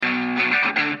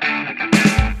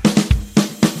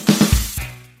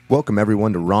Welcome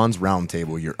everyone to Ron's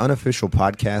Roundtable, your unofficial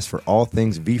podcast for all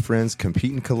things Veefriends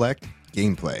Compete and Collect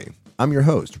gameplay. I'm your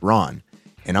host, Ron,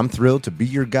 and I'm thrilled to be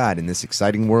your guide in this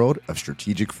exciting world of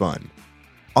strategic fun.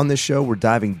 On this show, we're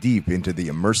diving deep into the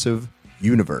immersive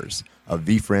universe of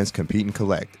Veefriends Compete and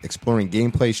Collect, exploring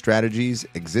gameplay strategies,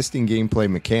 existing gameplay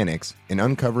mechanics, and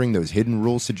uncovering those hidden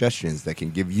rule suggestions that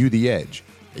can give you the edge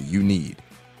that you need.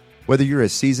 Whether you're a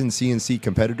seasoned CNC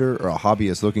competitor or a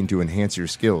hobbyist looking to enhance your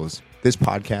skills, this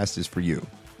podcast is for you.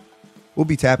 We'll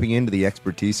be tapping into the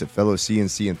expertise of fellow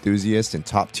CNC enthusiasts and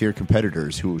top-tier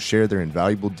competitors who will share their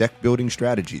invaluable deck-building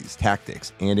strategies,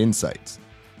 tactics, and insights.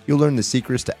 You'll learn the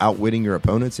secrets to outwitting your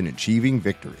opponents and achieving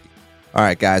victory. All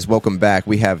right, guys, welcome back.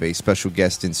 We have a special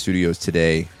guest in studios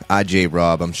today,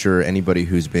 iJayRob. I'm sure anybody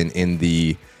who's been in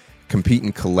the Compete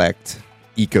and Collect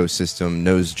ecosystem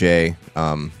knows Jay.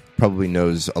 Probably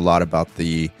knows a lot about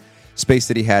the space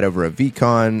that he had over at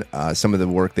VCon, some of the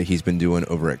work that he's been doing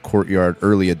over at Courtyard,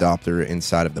 early adopter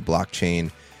inside of the blockchain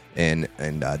and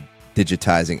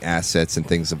digitizing assets and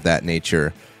things of that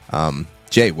nature.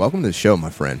 Jay, welcome to the show, my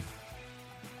friend.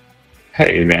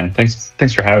 Hey, man.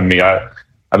 Thanks for having me. I've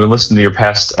been listening to your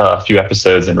past few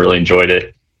episodes and really enjoyed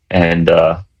it. And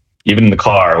even in the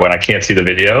car, when I can't see the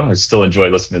video, I still enjoy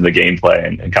listening to the gameplay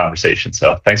and conversation.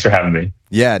 So thanks for having me.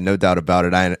 Yeah, no doubt about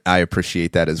it. I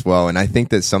appreciate that as well. And I think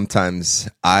that sometimes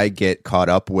I get caught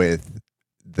up with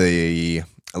the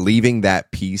leaving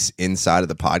that piece inside of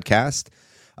the podcast.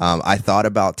 I thought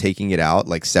about taking it out,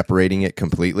 like separating it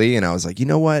completely. And I was like, you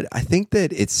know what? I think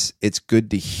that it's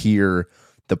good to hear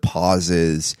the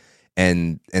pauses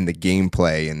and the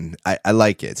gameplay. And I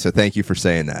like it. So thank you for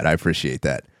saying that. I appreciate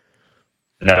that.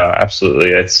 No,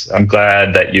 absolutely. I'm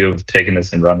glad that you've taken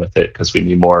this and run with it because we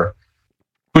need more.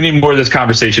 We need more of this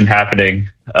conversation happening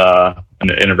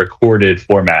in a recorded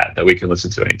format that we can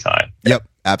listen to anytime. Yep,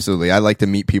 absolutely. I like to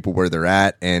meet people where they're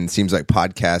at, and it seems like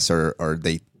podcasts are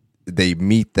they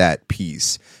meet that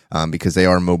piece because they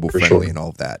are mobile friendly and all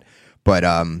of that. But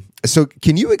so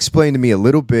can you explain to me a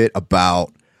little bit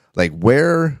about like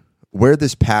where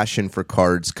this passion for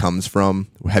cards comes from?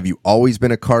 Have you always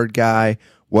been a card guy?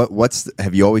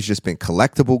 Have you always just been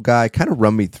collectible guy? Kind of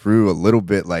run me through a little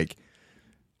bit, like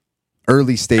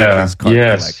early stages card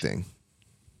collecting.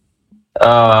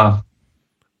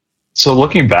 So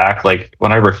looking back, like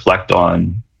when I reflect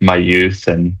on my youth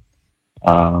and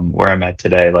where I'm at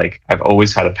today, like I've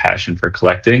always had a passion for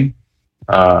collecting.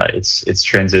 It's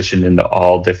transitioned into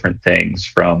all different things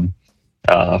from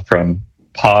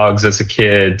Pogs as a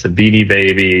kid to Beanie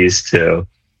Babies to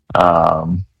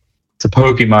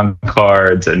Pokemon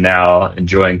cards, and now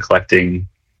enjoying collecting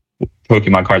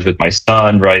Pokemon cards with my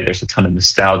son. Right, there's a ton of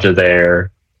nostalgia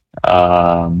there,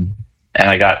 and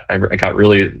I got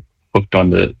really hooked on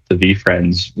the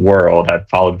Veefriends world. I've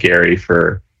followed Gary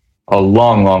for a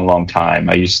long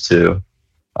time. I used to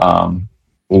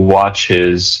watch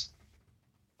his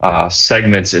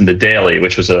segments in the Daily,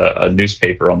 which was a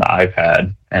newspaper on the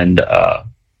iPad, and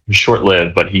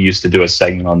short-lived, but he used to do a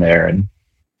segment on there, and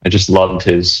I just loved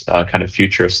his kind of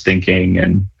futurist thinking.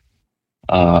 And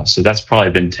so that's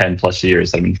probably been 10 plus years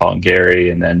that I've been following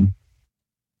Gary. And then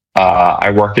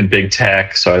I work in big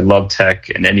tech, so I love tech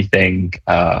and anything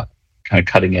kind of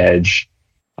cutting edge.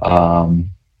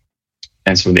 And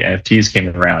so when the NFTs came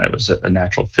around, it was a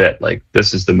natural fit. Like,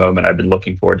 this is the moment I've been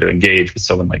looking forward to engage with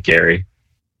someone like Gary.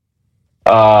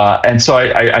 And so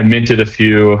I minted a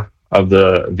few of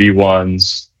the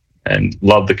V1s and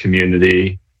loved the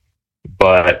community.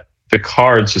 But the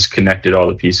cards just connected all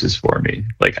the pieces for me.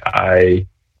 Like, I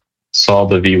saw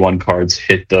the V1 cards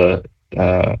hit the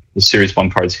Series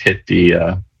 1 cards hit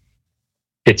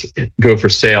go for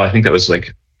sale. I think that was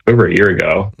like over a year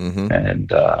ago. Mm-hmm.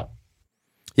 And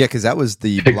yeah, because that was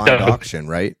the blind auction,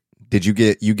 right? Did you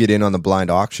get in on the blind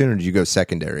auction, or did you go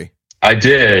secondary? I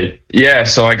did. Yeah,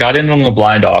 so I got in on the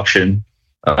blind auction.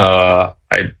 I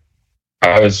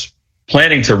was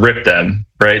planning to rip them,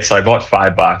 right? So I bought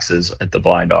 5 boxes at the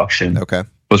blind auction. Okay.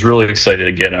 Was really excited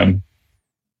to get them.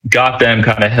 Got them,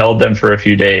 kind of held them for a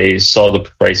few days, saw the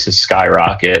prices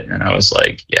skyrocket, and I was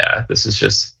like, yeah, this is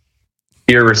just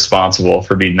irresponsible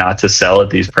for me not to sell at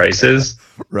these prices.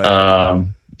 Right.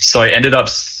 So I ended up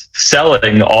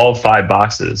selling all 5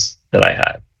 boxes that I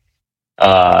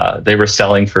had. They were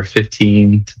selling for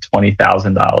 $15,000 to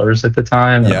 $20,000 at the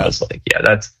time. And I was like, yeah,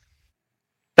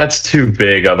 that's too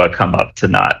big of a come up to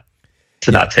not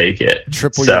take it.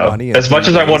 Triple your money. As much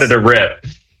as I wanted to rip.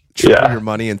 Triple your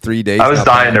money in 3 days. I was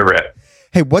dying to rip.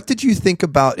 Hey, what did you think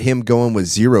about him going with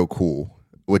Zero Cool,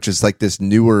 which is like this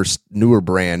newer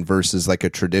brand versus like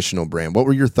a traditional brand? What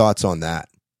were your thoughts on that?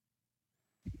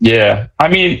 Yeah, I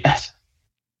mean,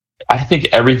 I think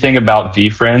everything about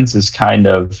VFriends is kind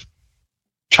of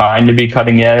trying to be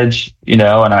cutting edge, and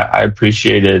I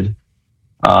appreciated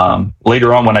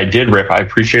later on when I did rip, I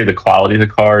appreciated the quality of the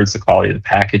cards, the quality of the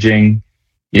packaging.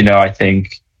 I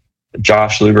think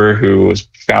Josh Luber, who was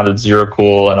founded Zero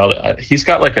Cool, and he's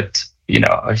got like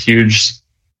a huge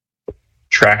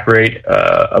track rate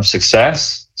of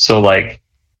success. So like,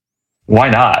 why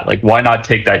not? Like, why not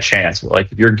take that chance?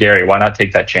 Like, if you're Gary, why not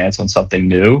take that chance on something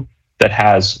new that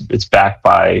it's backed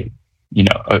by,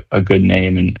 a good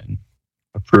name and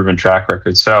a proven track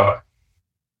record. So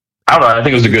I don't know. I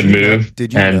think it was a good move.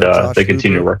 They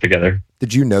continue to work together.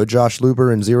 Did you know Josh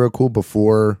Luber and Zero Cool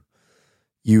before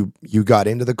you got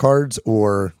into the cards,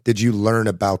 or did you learn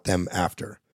about them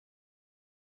after?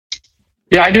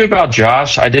 Yeah, I knew about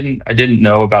Josh. I didn't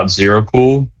know about Zero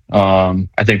Cool.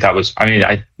 I think that was,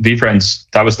 VFriends,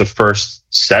 that was the first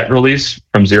set release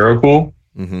from Zero Cool.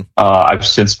 Mm-hmm. I've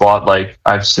since bought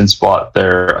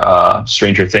their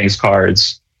Stranger Things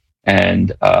cards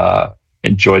and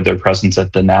enjoyed their presence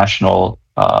at the National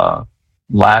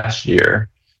last year.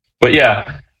 But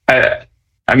yeah, I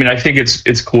think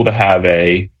it's cool to have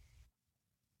a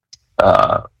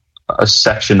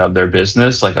section of their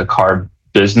business, like a card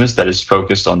business that is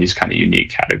focused on these kind of unique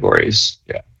categories.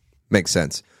 Yeah, makes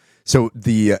sense. So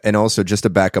and also just to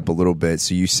back up a little bit,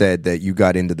 so you said that you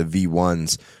got into the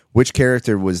V1s. Which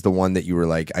character was the one that you were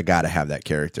like, I gotta have that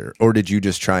character, or did you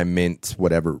just try and mint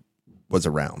whatever was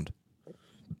around?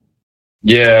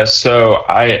 Yeah, so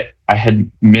I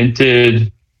had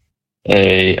minted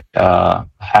a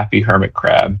Happy Hermit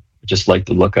Crab. I just liked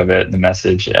the look of it and the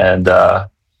message, and then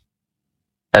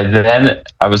the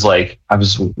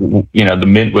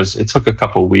mint was. It took a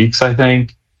couple weeks, I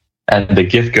think, and the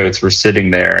gift goats were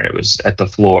sitting there, and it was at the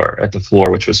floor,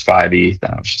 which was 5 ETH,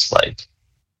 and I was just like,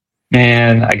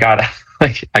 man, I gotta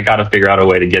figure out a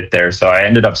way to get there. So I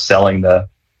ended up selling the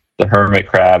Hermit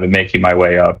Crab and making my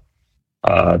way up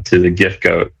to the gift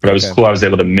goat. But it was cool. I was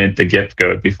able to mint the gift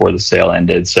goat before the sale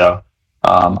ended. So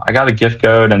I got a gift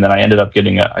goat, and then I ended up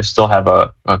getting I still have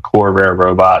a core rare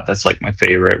robot. That's like one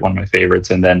of my favorites.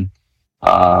 And then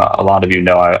a lot of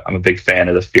I'm a big fan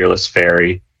of the Fearless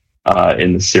Fairy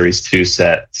in the Series 2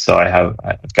 set. So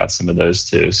I've got some of those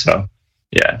too. So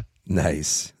yeah.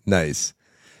 Nice.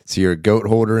 So you're a goat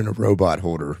holder and a robot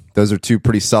holder. Those are two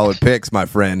pretty solid picks, my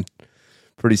friend.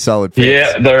 Pretty solid picks.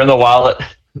 Yeah, they're in the wallet.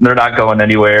 They're not going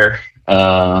anywhere.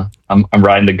 I'm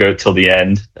riding the goat till the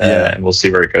end, and we'll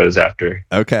see where it goes after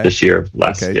this year.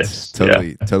 Yes.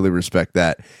 Totally respect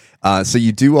that. So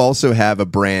you do also have a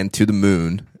brand, To the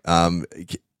Moon.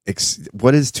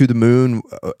 What is To the Moon,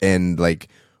 and like,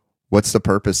 what's the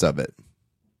purpose of it?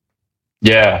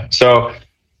 Yeah. So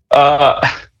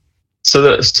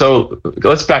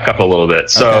let's back up a little bit.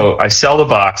 So I sell the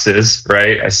boxes,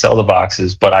 right?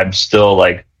 But I'm still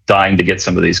like dying to get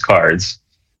some of these cards.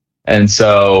 And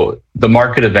so the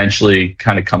market eventually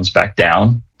kind of comes back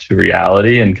down to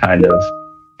reality and kind of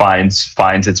finds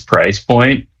its price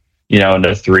point, in the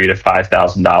 $3,000 to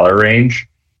 $5,000 range.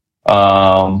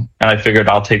 And I figured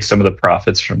I'll take some of the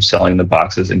profits from selling the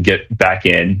boxes and get back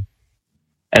in.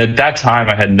 And at that time,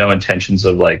 I had no intentions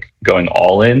of like going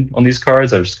all in on these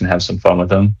cards. I was just going to have some fun with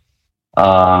them.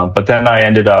 But then I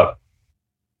ended up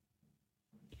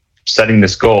setting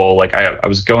this goal. Like I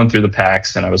was going through the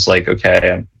packs and I was like,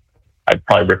 okay, I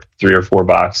probably ripped 3 or 4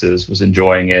 boxes, was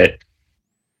enjoying it.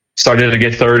 Started to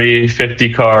get 30,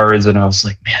 50 cards. And I was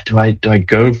like, man, do I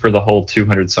go for the whole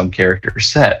 200 some character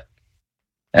set?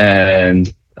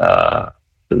 And the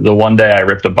one day I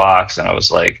ripped a box and I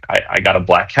was like, I got a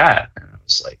black cat.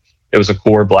 Like, it was a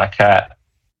core black cat,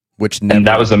 and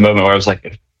that was the moment where I was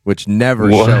like, which never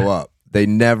show up. They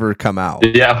never come out.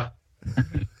 Yeah,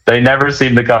 they never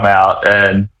seem to come out,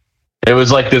 and it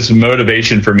was like this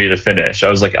motivation for me to finish. I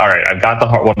was like, all right, I've got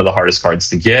one of the hardest cards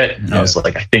to get, and I was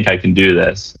like, I think I can do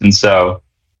this. And so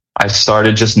I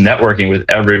started just networking with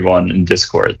everyone in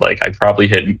Discord. Like, I probably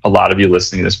hit a lot of you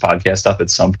listening to this podcast up at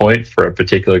some point for a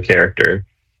particular character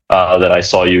that I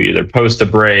saw you either post a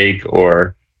break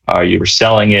or you were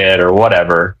selling it or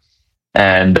whatever.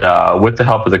 And with the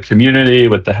help of the community,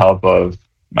 with the help of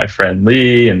my friend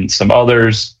Lee and some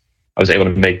others, I was able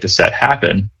to make the set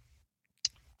happen,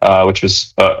 which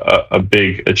was a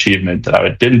big achievement that I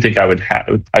didn't think I would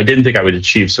have. I didn't think I would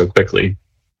achieve so quickly.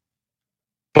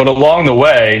 But along the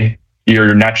way,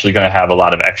 you're naturally going to have a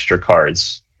lot of extra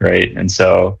cards, right? And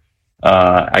so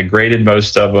I graded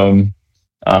most of them.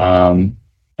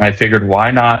 I figured,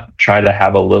 why not try to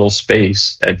have a little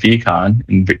space at VCon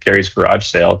in Gary's garage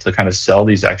sale to kind of sell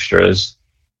these extras,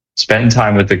 spend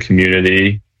time with the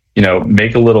community,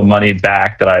 make a little money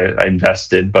back that I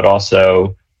invested, but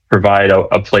also provide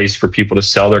a place for people to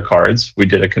sell their cards. We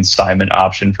did a consignment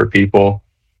option for people,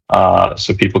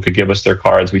 so people could give us their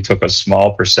cards. We took a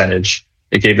small percentage.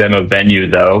 It gave them a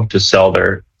venue though to sell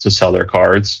their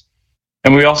cards,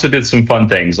 and we also did some fun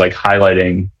things like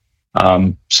highlighting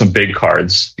some big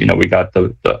cards. You know, we got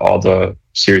all the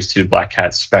Series 2 Black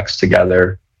Cat specs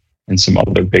together and some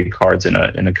other big cards in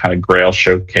a kind of Grail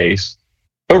showcase.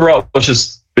 Overall,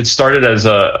 it started as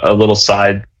a little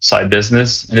side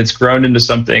business, and it's grown into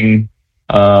something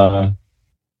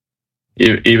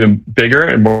even bigger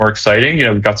and more exciting. You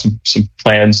know, we've got some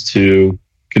plans to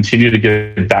continue to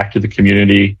give back to the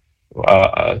community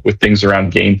with things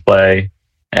around gameplay,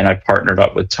 and I partnered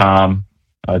up with Tom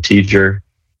Teager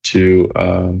to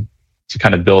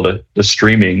kind of build the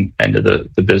streaming end of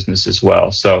the business as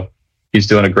well. So he's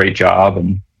doing a great job,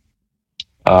 and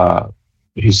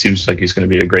he seems like he's going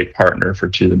to be a great partner for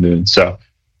To the Moon. So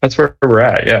that's where we're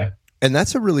at. Yeah. And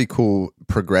that's a really cool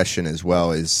progression as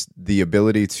well, is the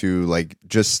ability to like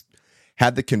just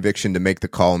have the conviction to make the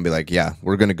call and be like, yeah,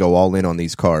 we're going to go all in on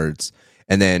these cards.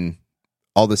 And then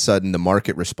all of a sudden the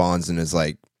market responds and is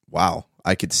like, wow,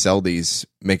 I could sell these,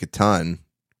 make a ton,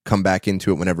 come back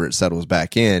into it whenever it settles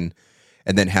back in,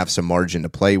 and then have some margin to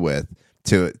play with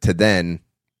to then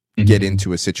get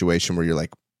into a situation where you're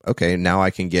like, okay, now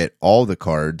I can get all the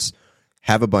cards,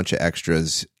 have a bunch of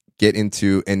extras, get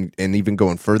into, and even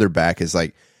going further back is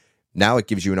like, now it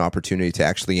gives you an opportunity to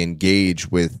actually engage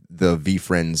with the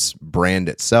Veefriends brand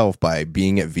itself by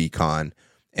being at VCon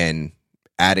and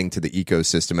adding to the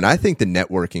ecosystem. And I think the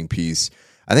networking piece,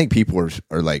 I think people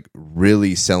are like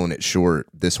really selling it short,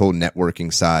 this whole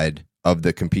networking side of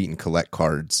the compete and collect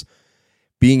cards,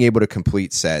 being able to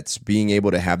complete sets, being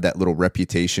able to have that little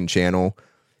reputation channel,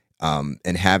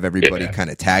 and have everybody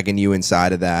kind of tagging you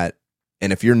inside of that.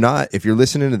 And if you're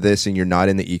listening to this and you're not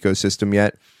in the ecosystem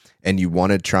yet and you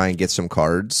want to try and get some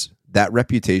cards, that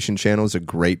reputation channel is a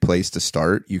great place to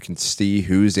start. You can see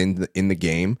who's in the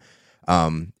game,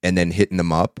 and then hitting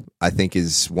them up, I think,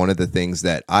 is one of the things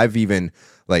that I've even,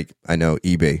 like, I know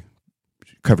eBay,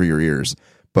 cover your ears,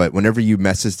 but whenever you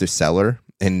message the seller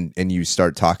and you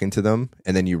start talking to them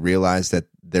and then you realize that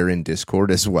they're in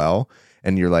Discord as well,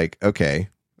 and you're like, okay,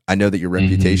 I know that your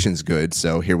reputation's good,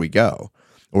 so here we go.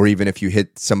 Or even if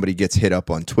somebody gets hit up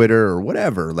on Twitter or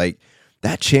whatever, like,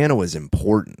 that channel is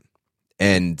important.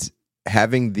 And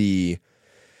having that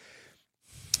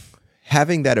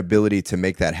ability to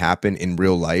make that happen in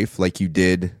real life, like you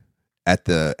did at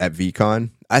VCon,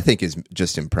 I think is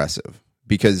just impressive,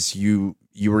 because you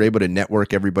were able to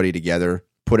network everybody together,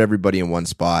 put everybody in one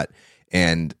spot.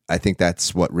 And I think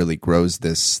that's what really grows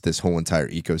this whole entire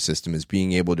ecosystem, is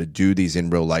being able to do these in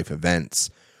real life events.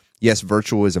 Yes,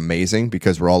 virtual is amazing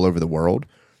because we're all over the world,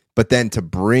 but then to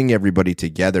bring everybody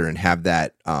together and have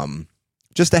that,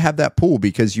 just to have that pool,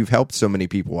 because you've helped so many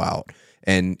people out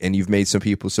and you've made some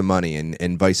people some money,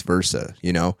 and vice versa.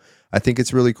 You know, I think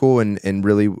it's really cool and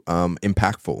really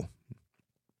impactful.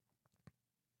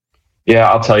 Yeah,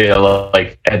 I'll tell you,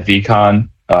 like at VCon,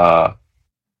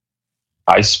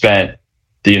 I spent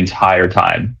the entire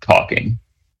time talking,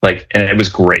 and it was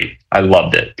great. I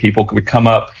loved it. People would come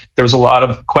up. There was a lot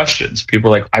of questions. People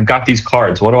were like, I've got these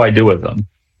cards. What do I do with them?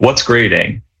 What's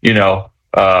grading? You know,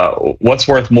 what's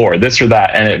worth more? This or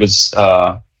that? And it was,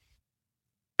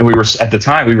 and we were, at the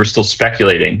time, we were still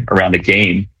speculating around a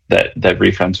game that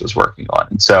Veefriends was working on.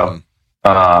 And so,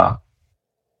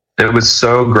 it was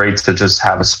so great to just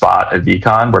have a spot at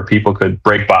VCon where people could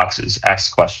break boxes,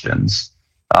 ask questions,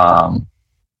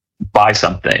 buy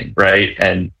something, right?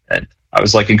 And I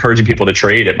was like encouraging people to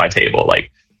trade at my table.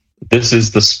 Like, this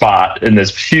is the spot in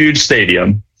this huge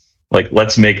stadium. Like,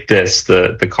 let's make this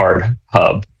the card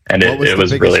hub. And it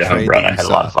was really a home run. I had a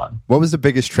lot of fun. What was the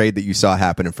biggest trade that you saw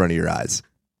happen in front of your eyes?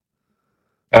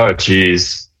 Oh,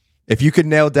 geez. If you could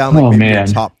nail down maybe your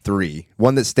top three,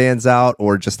 one that stands out,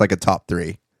 or just like a top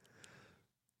three.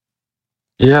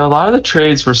 Yeah, a lot of the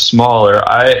trades were smaller.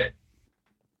 I'd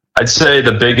say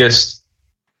the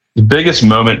biggest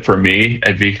moment for me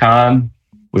at VCon,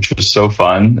 which was so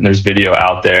fun, and there's video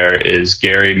out there, is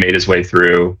Gary made his way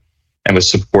through and was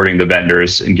supporting the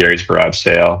vendors in Gary's garage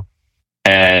sale.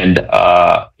 And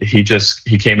he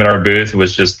came in our booth and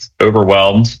was just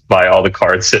overwhelmed by all the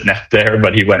cards sitting out there,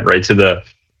 but he went right to the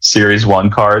Series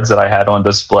 1 cards that I had on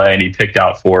display, and he picked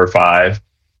out 4 or 5,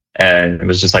 and it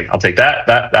was just like, I'll take that,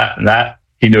 and that.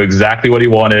 He knew exactly what he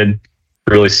wanted,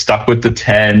 really stuck with the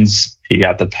 10s. He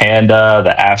got the Panda,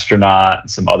 the Astronaut,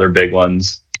 and some other big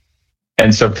ones.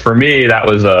 And so for me, that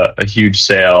was a huge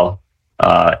sale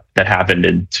that happened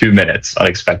in 2 minutes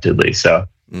unexpectedly. So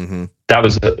that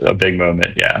was a big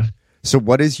moment. Yeah. So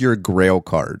what is your Grail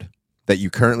card that you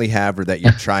currently have or that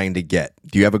you're trying to get?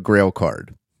 Do you have a Grail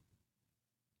card?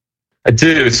 I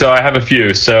do. So I have a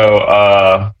few. So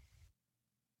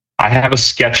I have a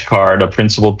sketch card, a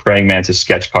Principal Praying Mantis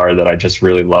sketch card that I just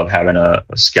really love having a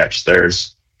sketch.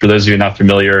 There's, for those of you not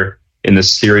familiar, in the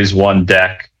Series 1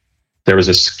 deck, there was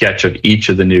a sketch of each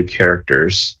of the new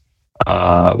characters.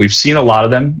 We've seen a lot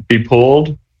of them be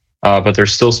pulled, but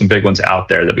there's still some big ones out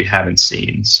there that we haven't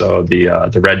seen. So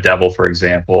the Red Devil, for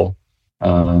example.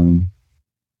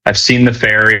 I've seen the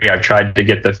fairy. I've tried to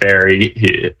get the fairy.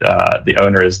 The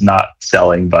owner is not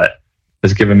selling, but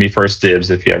has given me first dibs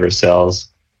if he ever sells.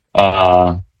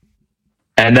 And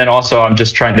then also, I'm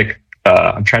just trying to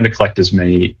collect as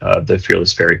many the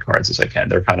Fearless Fairy cards as I can.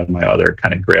 They're kind of my other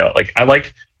kind of grail. Like I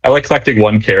like collecting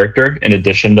one character in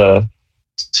addition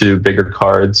to bigger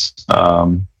cards.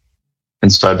 And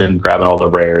so I've been grabbing all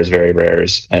the rares, very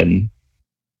rares, and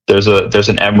there's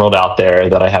an emerald out there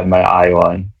that I have my eye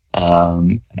on.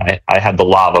 And I had the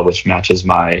lava, which matches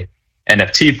my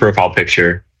NFT profile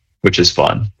picture, which is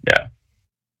fun. Yeah.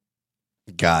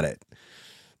 Got it.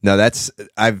 No,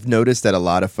 I've noticed that a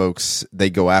lot of folks, they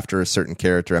go after a certain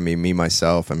character. I mean, me,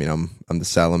 myself, I'm the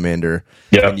salamander.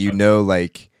 Yeah. And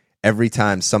like every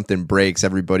time something breaks,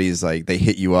 everybody's like, they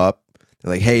hit you up.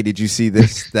 They're like, hey, did you see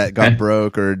this that got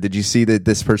broke? Or did you see that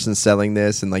this person's selling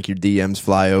this? And like your DMs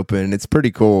fly open. It's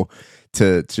pretty cool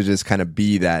to just kind of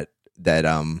be that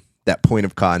point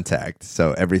of contact.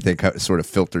 So everything sort of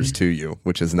filters to you,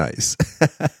 which is nice.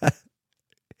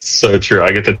 So true.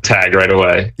 I get the tag right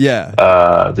away.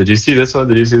 Yeah. Did you see this one?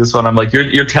 Did you see this one? I'm like,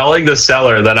 you're telling the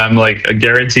seller that I'm like a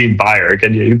guaranteed buyer.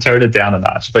 Can you turn it down a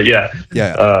notch? But yeah.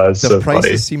 The so prices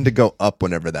funny. seem to go up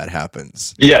whenever that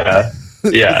happens. Yeah.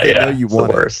 Yeah. Know you it's want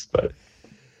the worst, but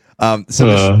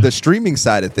the streaming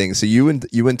side of things. So you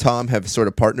and Tom have sort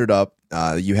of partnered up.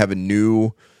 You have a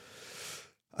new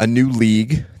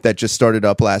league that just started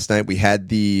up last night. We had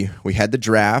the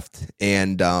draft,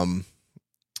 and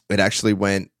it actually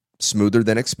went smoother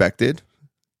than expected.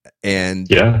 And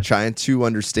trying to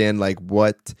understand like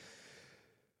what.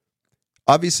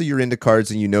 Obviously, you're into cards,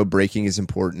 and you know breaking is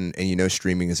important, and you know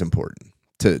streaming is important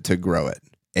to grow it.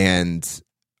 And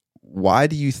why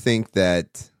do you think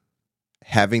that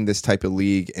having this type of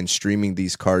league and streaming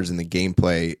these cards in the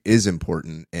gameplay is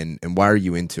important, and why are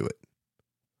you into it?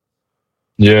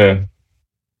 Yeah,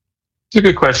 it's a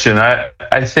good question. I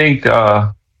think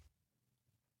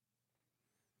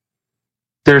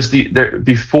there's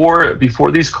before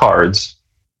these cards,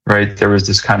 right? There was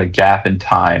this kind of gap in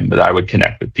time that I would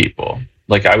connect with people.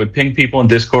 Like I would ping people in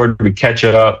Discord, we'd catch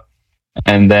up,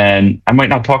 and then I might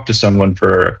not talk to someone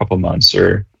for a couple months.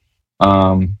 Or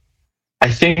I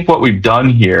think what we've done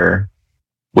here,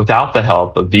 without the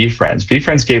help of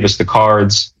Veefriends gave us the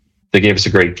cards, they gave us a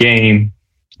great game,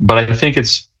 but I think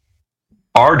it's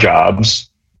our jobs,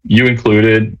 you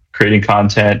included, creating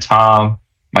content, Tom,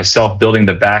 myself, building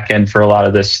the back end for a lot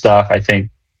of this stuff. I think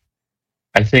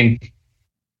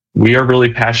we are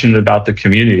really passionate about the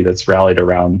community that's rallied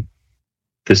around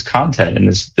this content and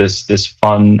this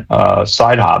fun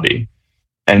side hobby.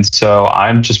 And so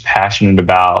I'm just passionate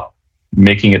about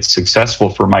making it successful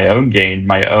for my own gain,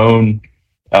 gain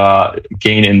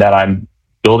in that I'm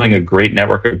building a great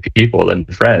network of people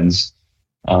and friends.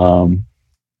 And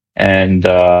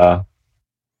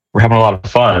we're having a lot of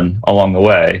fun along the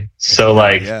way. So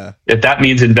if that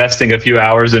means investing a few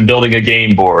hours in building a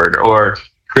game board or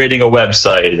creating a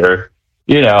website, or,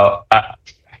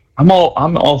 I'm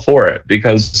all for it,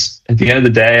 because at the end of the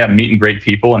day, I'm meeting great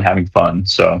people and having fun.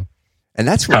 So, and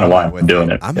that's kind of why I'm doing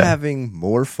it. I'm having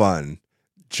more fun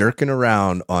jerking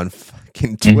around on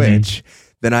fucking Twitch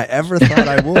than I ever thought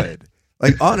I would.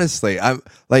 Like, honestly, I'm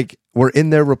like, we're in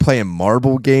there, we're playing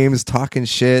marble games, talking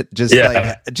shit,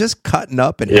 just cutting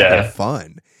up and having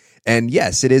fun. And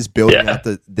yes, it is building out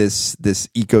this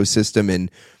ecosystem.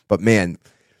 But man,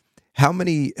 how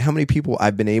many people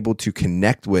I've been able to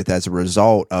connect with as a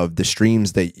result of the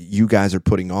streams that you guys are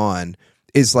putting on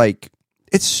is like,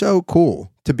 it's so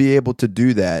cool to be able to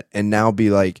do that and now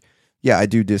be like, yeah, I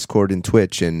do Discord and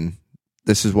Twitch, and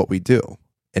this is what we do.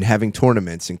 And having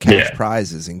tournaments and cash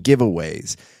prizes and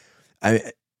giveaways.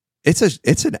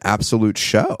 It's an absolute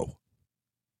show.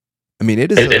 I mean,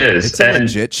 it is. It's a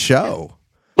legit show.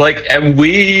 Like, and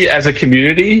we as a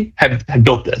community have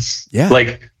built this. Yeah.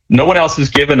 Like, no one else has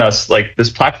given us, like, this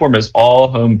platform is all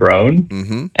homegrown.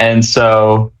 Mm-hmm. And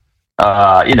so,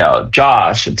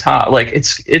 Josh and Tom, like,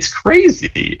 it's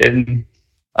crazy. And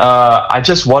I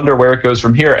just wonder where it goes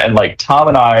from here. And like Tom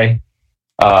and I,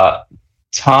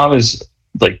 Tom is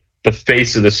like the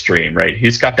face of the stream, right?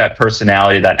 He's got that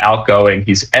personality, that outgoing,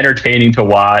 he's entertaining to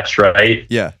watch, right?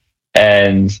 Yeah.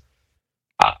 And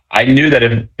I knew that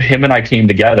if him and I came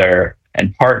together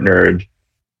and partnered,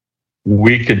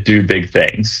 we could do big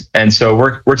things. And so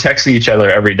we're texting each other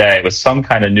every day with some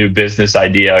kind of new business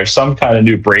idea or some kind of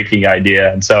new breaking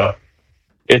idea. And so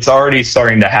it's already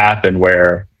starting to happen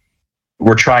where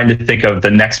we're trying to think of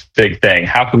the next big thing.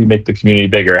 How can we make the community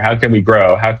bigger? How can we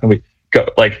grow? How can we go?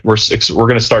 Like we're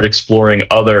going to start exploring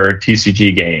other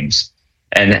TCG games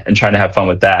and trying to have fun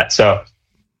with that. So,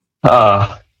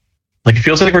 like it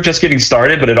feels like we're just getting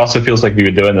started, but it also feels like we've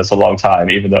been doing this a long time,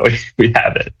 even though we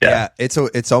haven't. Yeah,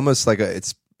 it's almost like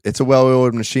it's a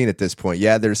well-oiled machine at this point.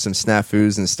 Yeah, there's some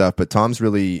snafus and stuff, but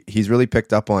he's really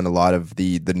picked up on a lot of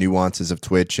the nuances of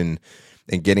Twitch and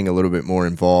getting a little bit more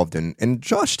involved, and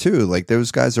Josh too. Like those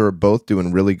guys are both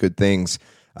doing really good things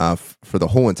for the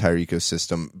whole entire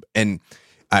ecosystem. And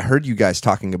I heard you guys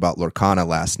talking about Lorcana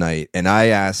last night, and I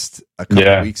asked a couple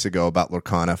of weeks ago about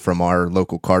Lorcana from our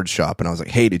local card shop, and I was like,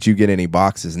 "Hey, did you get any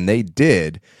boxes?" And they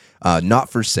did, not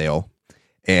for sale.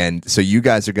 And so you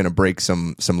guys are going to break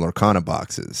some Lorcana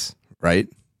boxes, right?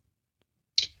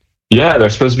 Yeah, they're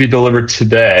supposed to be delivered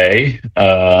today,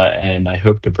 and I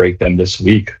hope to break them this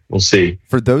week. We'll see.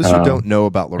 For those who don't know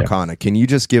about Lorcana, can you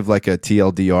just give like a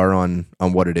TLDR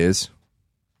on what it is?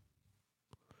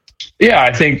 Yeah,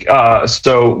 I think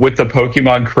so. With the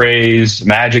Pokemon craze,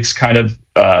 Magic's kind of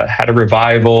had a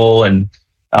revival, and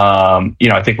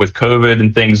I think with COVID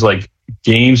and things like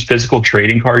physical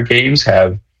trading card games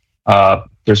have.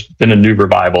 There's been a new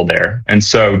revival there, and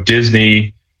so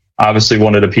Disney obviously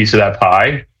wanted a piece of that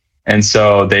pie, and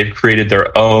so they've created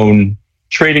their own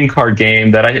trading card game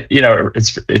that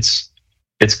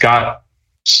it's got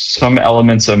some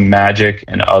elements of Magic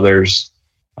and others.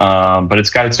 But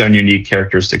it's got its own unique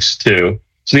characteristics too.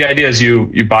 So the idea is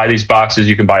you buy these boxes,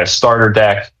 you can buy a starter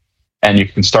deck, and you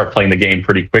can start playing the game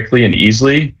pretty quickly and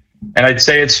easily. And I'd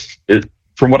say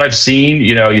from what I've seen,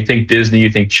 you think Disney,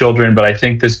 you think children, but I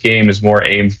think this game is more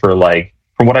aimed for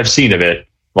from what I've seen of it,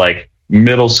 like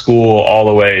middle school all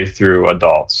the way through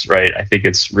adults, right? I think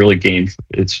it's really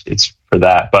it's for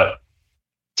that. But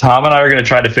Tom and I are going to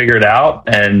try to figure it out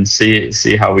and see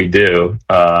how we do.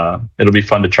 It'll be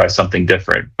fun to try something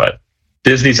different, but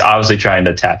Disney's obviously trying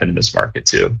to tap into this market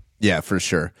too. Yeah, for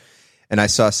sure. And I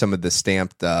saw some of the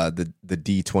stamped, the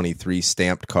D23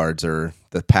 stamped cards, or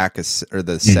the pack or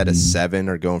the set of 7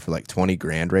 are going for like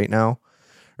 $20,000 right now,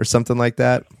 or something like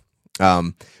that.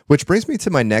 Which brings me to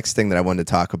my next thing that I wanted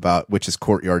to talk about, which is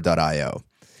Courtyard.io.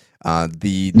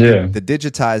 The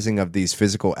digitizing of these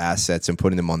physical assets and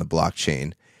putting them on the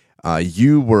blockchain.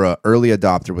 You were an early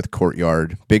adopter with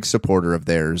Courtyard, big supporter of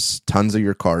theirs, tons of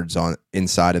your cards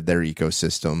inside of their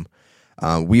ecosystem.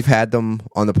 We've had them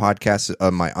on the podcast,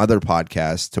 my other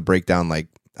podcast, to break down, like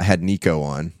I had Nico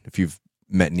on, if you've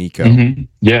met Nico. Mm-hmm.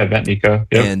 Yeah, I met Nico.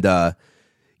 Yep. And,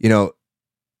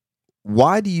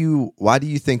 why do you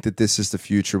think that this is the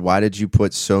future? Why did you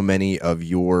put so many of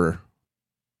your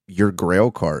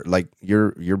Grail card, like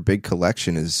your big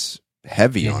collection is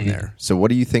heavy on there? So what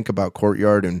do you think about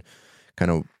Courtyard, and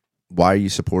kind of why are you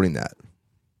supporting that?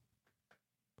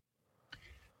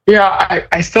 Yeah,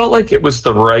 I felt like it was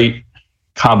the right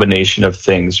combination of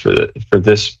things for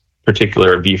this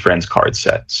particular Veefriends card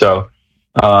set. So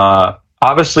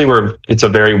obviously it's a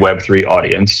very Web3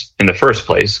 audience in the first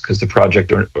place, because the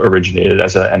project originated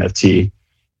as an NFT.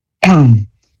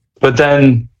 But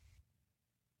then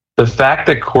the fact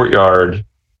that Courtyard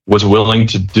was willing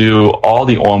to do all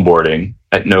the onboarding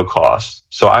at no cost.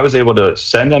 So I was able to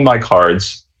send them my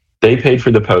cards. They paid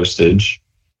for the postage.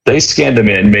 They scanned them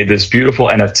in, made this beautiful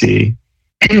NFT,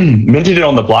 minted it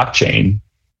on the blockchain.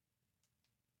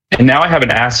 And now I have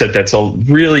an asset that's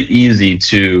really easy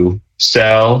to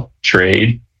sell,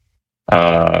 trade.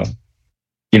 I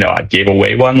gave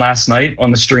away one last night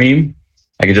on the stream.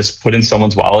 I could just put in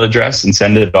someone's wallet address and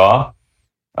send it off.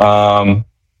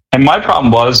 And my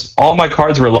problem was all my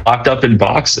cards were locked up in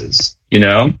boxes,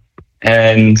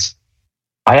 and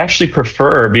I actually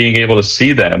prefer being able to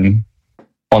see them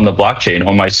on the blockchain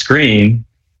on my screen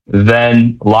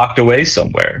than locked away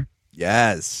somewhere.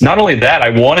 Yes. Not only that, I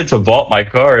wanted to vault my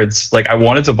cards. Like I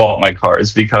wanted to vault my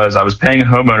cards because I was paying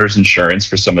homeowners insurance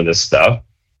for some of this stuff.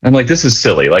 I'm like, this is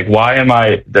silly. Like, why am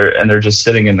I there? And they're just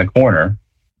sitting in the corner.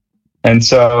 And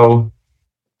so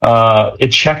it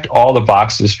checked all the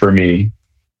boxes for me.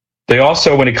 They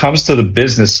also, when it comes to the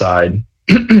business side,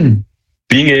 being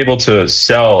able to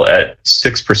sell at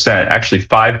 6%, actually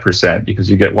 5%, because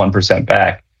you get 1%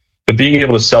 back, but being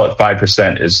able to sell at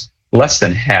 5% is less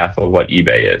than half of what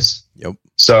eBay is. Yep.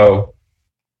 So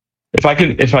if I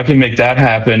can make that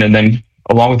happen, and then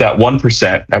along with that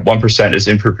 1%, that 1% is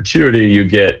in perpetuity, you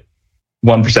get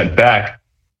 1% back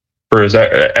for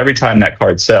every time that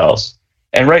card sells.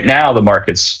 And right now the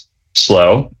market's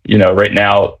slow. Right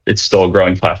now it's still a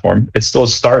growing platform. It's still a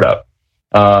startup.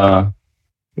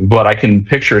 But I can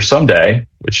picture someday,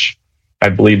 which I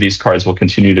believe these cards will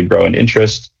continue to grow in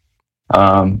interest,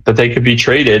 that they could be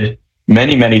traded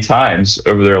many, many times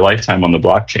over their lifetime on the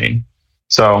blockchain.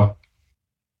 So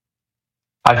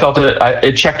I felt that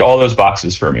it checked all those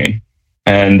boxes for me.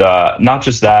 And not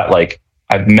just that, like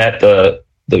I've met the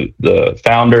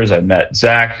founders. I've met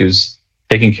Zach, who's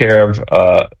taking care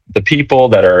of the people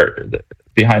that are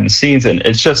behind the scenes. And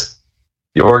it's just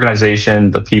the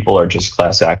organization, the people are just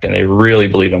class act, and they really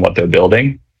believe in what they're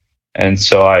building. And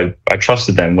so I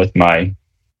trusted them with my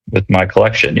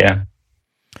collection. Yeah.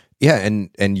 Yeah,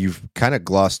 and you've kind of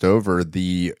glossed over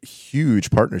the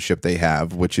huge partnership they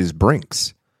have, which is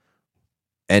Brinks.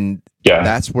 And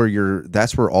that's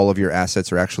where all of your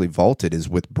assets are actually vaulted, is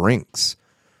with Brinks.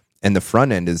 And the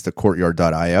front end is the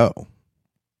courtyard.io.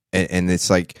 And it's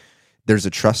like there's a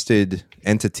trusted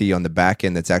entity on the back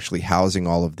end that's actually housing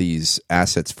all of these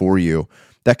assets for you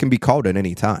that can be called at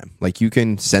any time. Like you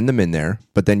can send them in there,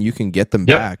 but then you can get them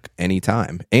back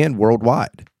anytime and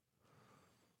worldwide.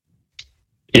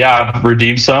 Yeah, I've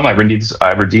redeemed some. I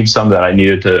redeemed some that I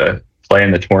needed to play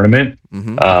in the tournament.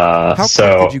 Mm-hmm. How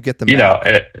quick did you get them back?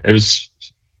 It was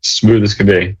smooth as could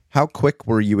be. How quick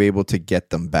were you able to get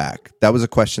them back? That was a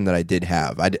question that I did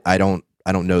have. I don't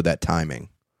know that timing.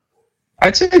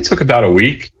 I'd say it took about a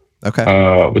week.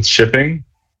 Okay. With shipping.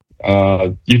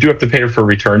 You do have to pay for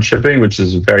return shipping, which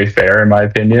is very fair in my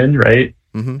opinion, right?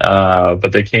 Mm-hmm.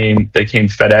 But they came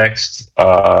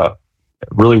FedExed,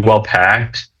 really well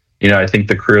packed. I think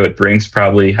the crew at Brinks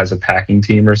probably has a packing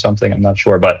team or something. I'm not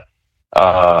sure, but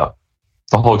the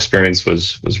whole experience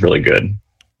was really good.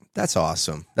 That's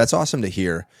awesome. That's awesome to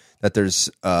hear that there's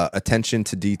attention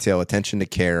to detail, attention to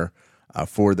care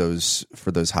for those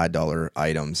high dollar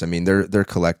items. I mean, they're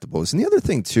collectibles. And the other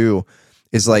thing too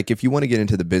is, like, if you want to get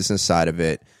into the business side of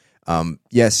it,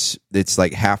 yes, it's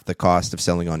like half the cost of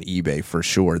selling on eBay for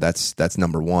sure. That's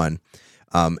number one.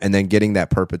 And then getting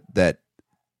that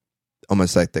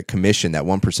almost like the commission, that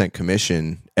 1%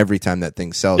 commission every time that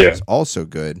thing sells is also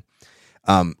good.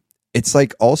 It's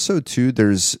like also too,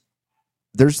 there's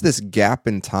this gap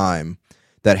in time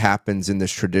that happens in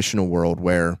this traditional world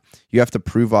where you have to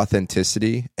prove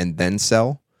authenticity and then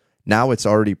sell. Now it's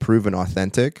already proven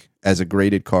authentic as a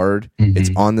graded card. Mm-hmm. It's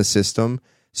on the system,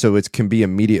 so it can be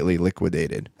immediately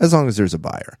liquidated as long as there's a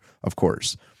buyer, of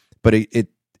course. But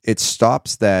it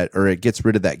stops that, or it gets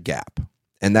rid of that gap.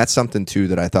 And that's something too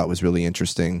that I thought was really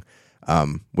interesting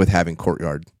with having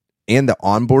Courtyard. And the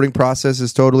onboarding process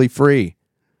is totally free.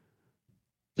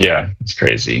 Yeah, it's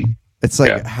crazy. It's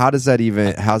like, how's that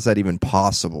even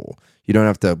possible? You don't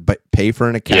have to pay for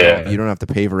an account. Yeah. You don't have to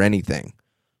pay for anything.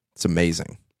 It's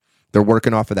amazing. They're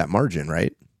working off of that margin,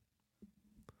 right?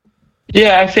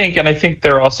 Yeah, I think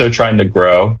they're also trying to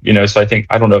grow, so I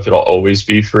don't know if it'll always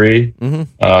be free.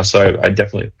 Mm-hmm. So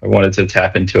I wanted to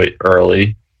tap into it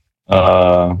early.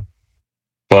 But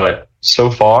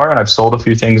so far, and I've sold a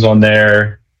few things on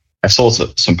there. I sold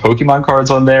some Pokemon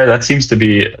cards on there. That seems to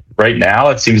be, right now,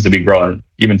 it seems to be growing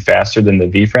even faster than the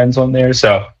Veefriends on there.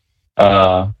 So,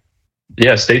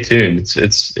 stay tuned.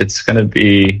 It's going to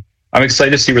be, I'm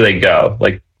excited to see where they go.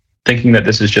 Like, thinking that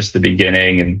this is just the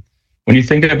beginning. And when you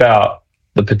think about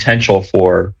the potential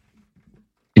for,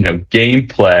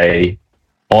 gameplay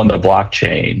on the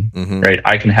blockchain, mm-hmm. right?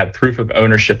 I can have proof of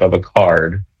ownership of a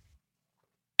card,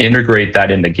 integrate that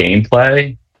in the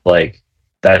gameplay, like,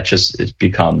 that just, it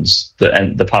becomes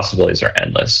the possibilities are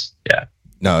endless. Yeah.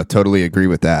 No, I totally agree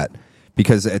with that,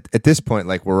 because at this point,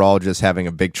 like, we're all just having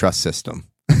a big trust system.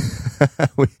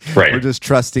 We're just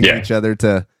trusting each other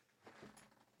to,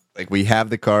 like, we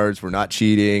have the cards, we're not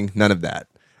cheating, none of that.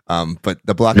 But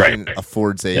the blockchain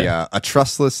affords a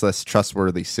trustless, less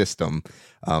trustworthy system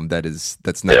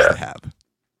that's nice to have.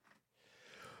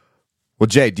 Well,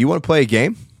 Jay, do you want to play a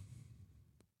game?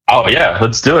 Oh, yeah,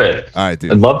 let's do it. All right,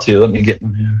 dude. I'd love to. Let me get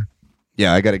one here.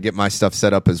 Yeah, I got to get my stuff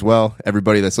set up as well.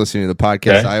 Everybody that's listening to the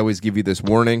podcast, I always give you this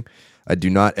warning. I do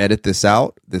not edit this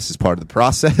out. This is part of the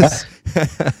process.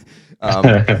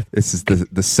 This is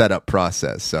the setup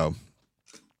process. So,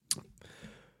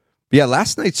 yeah,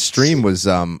 last night's stream was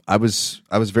I was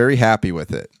very happy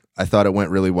with it. I thought it went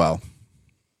really well.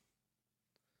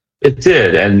 It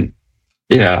did, and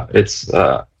it's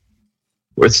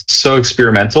so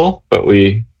experimental, but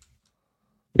we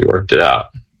worked it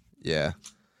out. Yeah.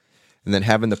 And then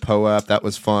having the PO-app, that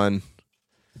was fun.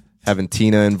 Having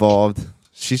Tina involved.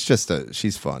 She's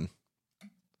fun.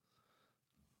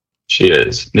 She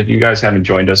is. And if you guys haven't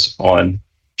joined us on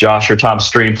Josh or Tom's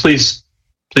stream, please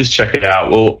check it out.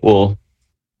 We'll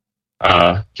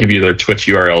give you their Twitch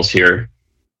URLs here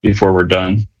before we're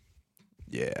done.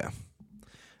 Yeah.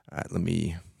 All right, let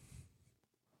me...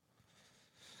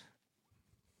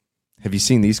 Have you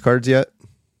seen these cards yet?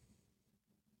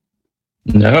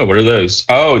 No, what are those?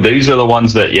 Oh, these are the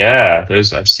ones that, yeah,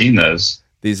 those I've seen those.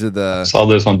 These are the... I saw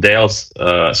those on Dale's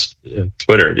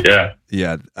Twitter, yeah.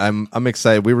 Yeah, I'm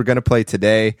excited. We were going to play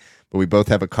today, but we both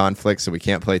have a conflict, so we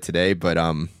can't play today. But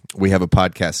we have a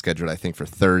podcast scheduled, I think, for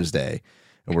Thursday,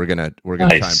 and we're gonna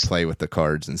Nice. try and play with the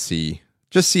cards and see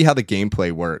how the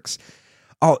gameplay works.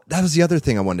 Oh, that was the other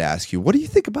thing I wanted to ask you. What do you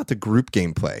think about the group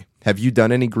gameplay? Have you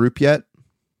done any group yet?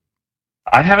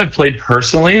 I haven't played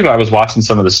personally, but I was watching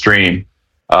some of the stream.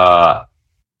 I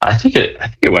think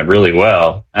it went really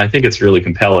well. I think it's really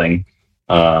compelling.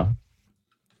 Like,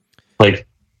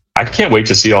 I can't wait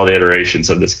to see all the iterations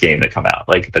of this game that come out,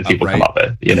 like that people come up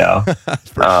with, you know.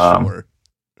 For sure.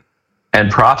 And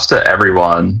props to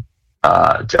everyone,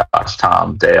 Josh,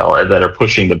 Tom, Dale, that are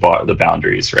pushing the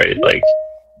boundaries, right? Like,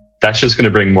 that's just going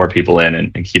to bring more people in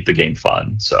and keep the game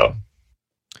fun. So,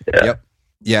 yeah. Yep.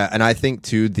 Yeah, and I think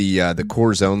too the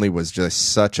cores only was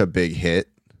just such a big hit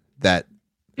that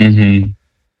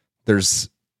there's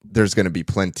going to be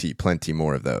plenty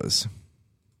more of those.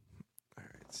 All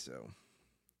right, so,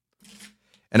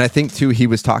 and I think too he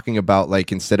was talking about,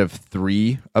 like, instead of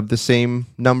 3 of the same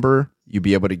number, you'd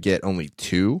be able to get only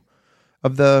 2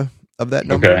 of that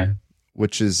number,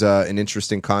 which is an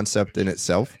interesting concept in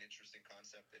itself.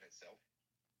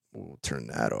 We'll turn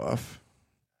that off.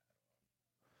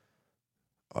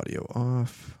 Audio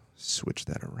off. Switch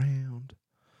that around.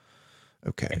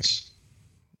 Okay. Thanks.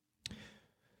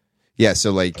 Yeah,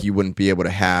 so like you wouldn't be able to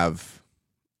have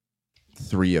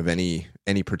 3 of any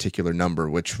particular number,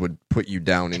 which would put you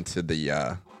down into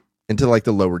the like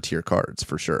the lower tier cards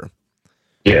for sure.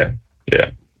 Yeah.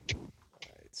 Yeah. All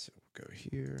right, so we'll go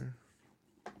here.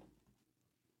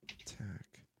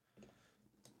 Attack.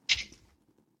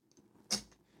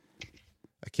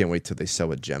 I can't wait till they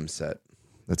sell a gem set.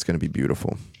 That's going to be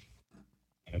beautiful.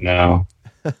 No.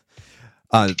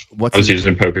 I was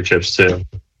using poker chips too.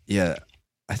 Yeah,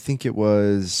 I think it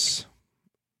was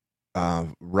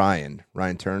Ryan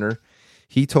Turner.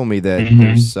 He told me that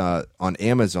there's on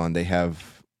Amazon they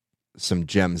have some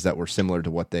gems that were similar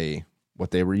to what they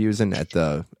were using at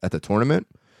the tournament.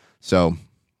 So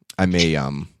I may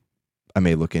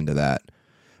look into that.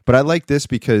 But I like this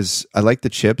because I like the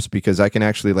chips because I can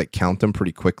actually like count them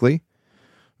pretty quickly.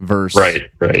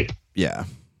 Right. Yeah.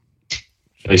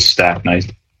 They stack nice.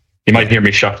 You might hear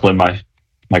me shuffling my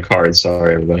cards.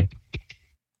 Sorry, everybody.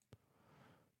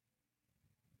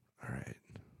 All right.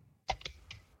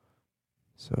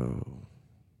 So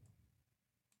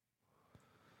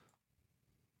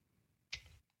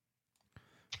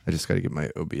I just got to get my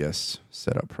OBS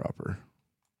set up proper.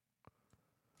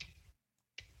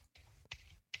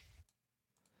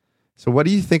 So what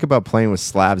do you think about playing with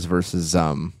slabs versus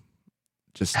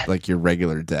just like your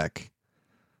regular deck?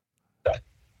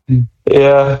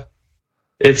 Yeah,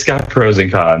 it's got pros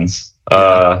and cons.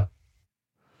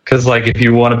 Because like if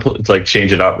you want to like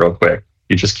change it up real quick,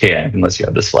 you just can't unless you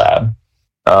have the slab.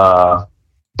 But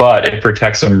it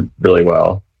protects them really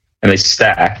well, and they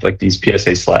stack. Like these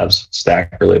PSA slabs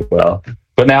stack really well.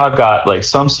 But now I've got like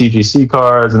some CGC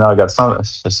cards, and now I've got some.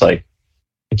 It's just like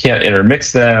I can't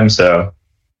intermix them. So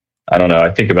I don't know.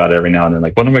 I think about it every now and then.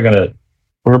 Like, where am I gonna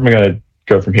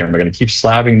go from here? Am I gonna keep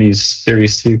slabbing these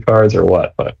Series 2 cards or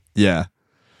what? But yeah.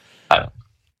 I don't know.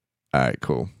 All right,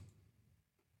 cool.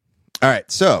 All right,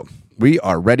 so we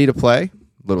are ready to play.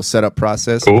 Little setup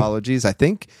process. Cool. Apologies. I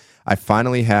think I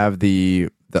finally have the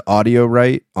audio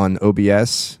right on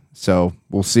OBS, so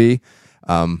we'll see.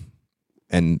 And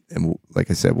like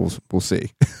I said, we'll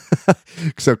see.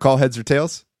 So call heads or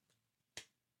tails?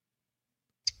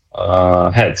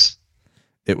 Heads.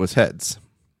 It was heads.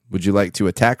 Would you like to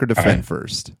attack or defend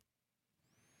first?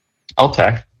 I'll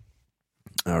attack.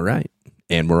 All right.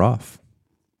 And we're off.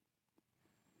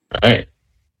 All right.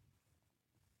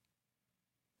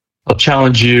 I'll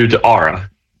challenge you to Aura.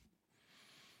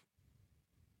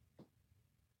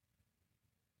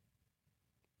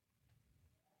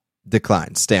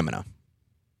 Decline. Stamina.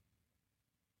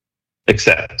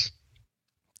 Accept.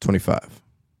 25.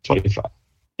 25.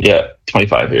 Yeah,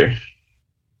 25 here.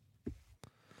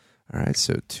 All right,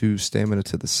 so 2 stamina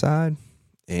to the side,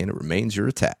 and it remains your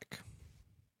attack.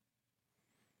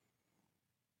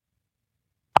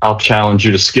 I'll challenge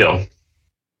you to skill.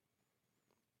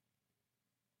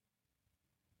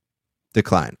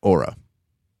 Decline. Aura.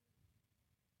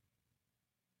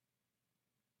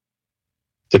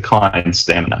 Decline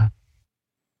stamina.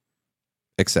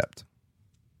 Accept.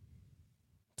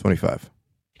 25.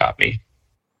 Got me.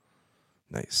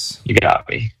 Nice. You got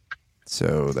me.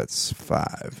 So that's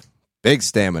 5. Big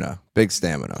stamina. Big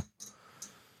stamina.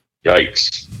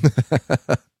 Yikes.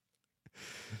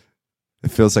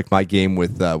 It feels like my game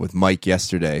with Mike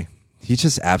yesterday. He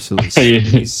just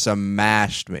absolutely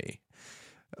smashed me.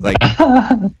 Like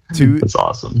That's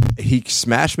awesome. He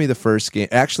smashed me the first game.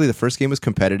 Actually, the first game was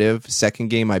competitive. Second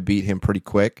game, I beat him pretty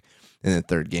quick. And the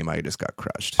third game, I just got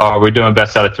crushed. Oh, we're doing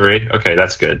best out of 3? Okay,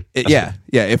 that's good. Yeah.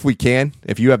 If we can.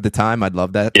 If you have the time, I'd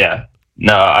love that. Yeah.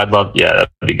 No, I'd love, that'd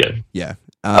be good. Yeah.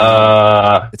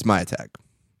 It's my attack.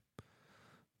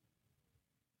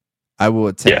 I will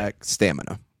attack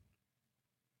stamina.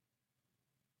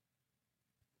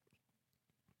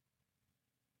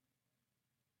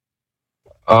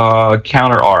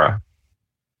 Counter aura.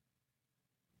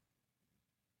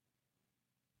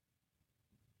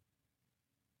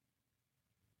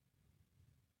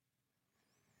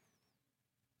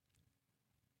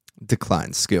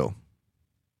 Decline skill.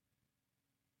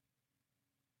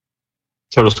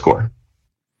 Total score.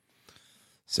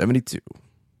 72.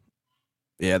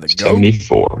 Yeah, the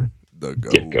 74. The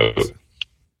goat.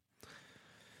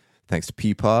 Thanks to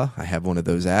Peepaw, I have one of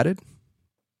those added.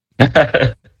 All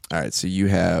right, so you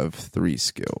have 3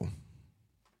 skill.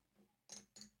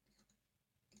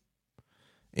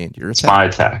 And your attack. It's my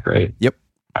attack, right? Yep.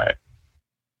 All right.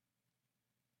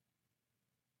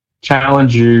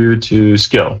 Challenge you to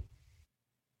skill.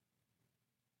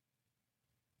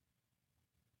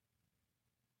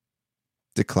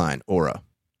 Decline aura.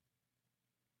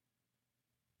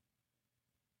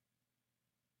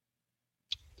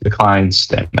 Decline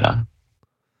stamina.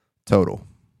 Total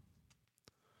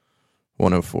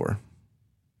 104.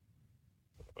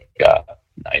 Got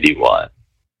 91.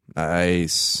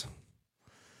 Nice.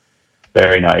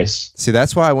 Very nice. See,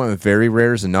 that's why I went with very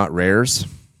rares and not rares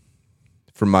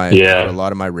for for a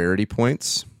lot of my rarity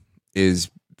points is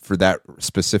for that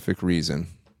specific reason.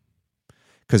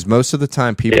 Because most of the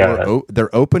time people are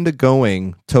they're open to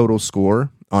going total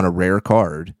score on a rare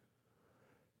card.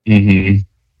 Mm-hmm.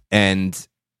 And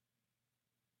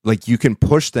like you can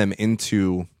push them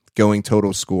into going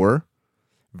total score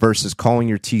versus calling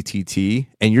your TTT,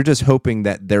 and you're just hoping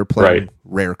that they're playing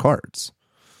rare cards.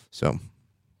 So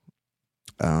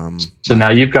now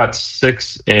you've got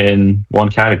 6 in one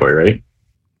category, right?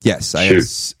 Yes.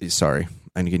 Sorry.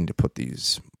 I need to put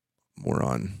these more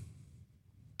on.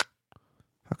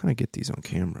 How can I get these on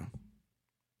camera?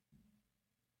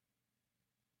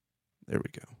 There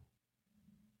we go.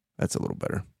 That's a little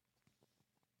better.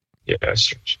 Yeah, here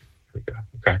we go.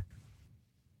 Okay.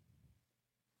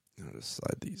 I'll just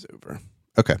slide these over.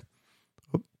 Okay.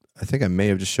 I think I may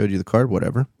have just showed you the card.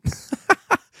 Whatever.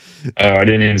 Oh, I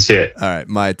didn't even see it. All right,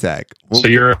 my attack. So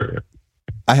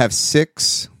I have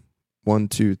 6. 1,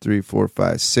 2, 3, 4,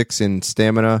 5, 6 in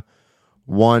stamina,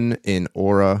 1 in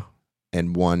aura,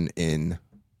 and 1 in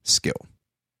skill.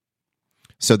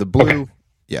 So the blue,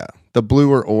 the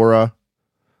blue or aura.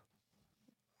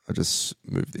 I'll just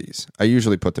move these. I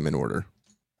usually put them in order.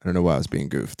 I don't know why I was being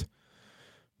goofed.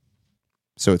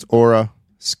 So it's aura,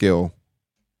 skill,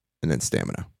 and then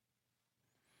stamina.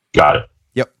 Got it.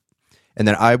 Yep. And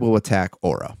then I will attack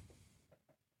aura.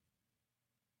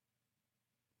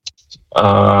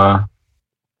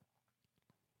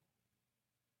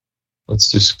 Let's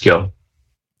do skill.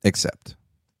 Accept.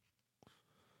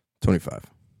 25.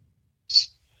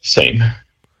 Same. All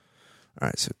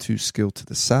right, so 2 skill to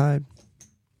the side.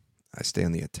 I stay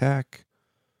on the attack.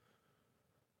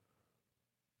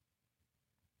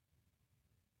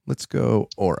 Let's go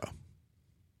aura.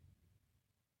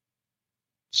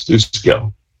 Let's do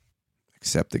skill.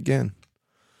 Accept again.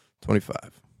 25.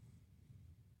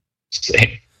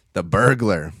 Same. The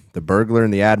burglar. The burglar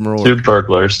and the admiral. 2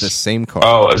 burglars. The same card.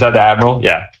 Oh, is that the admiral?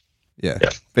 Yeah. Yeah.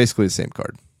 Basically the same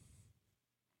card.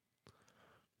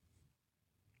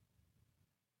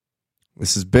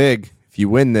 This is big. If you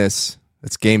win this,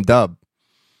 it's game dub.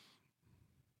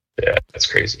 Yeah, that's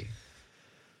crazy.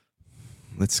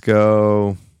 Let's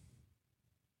go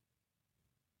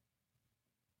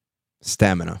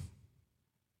stamina.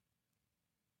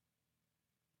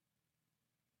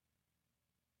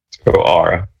 Let's go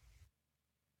aura.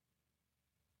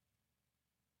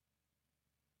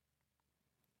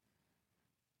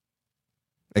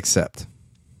 Accept.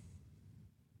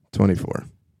 24.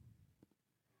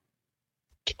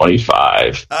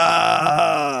 25.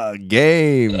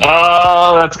 Game.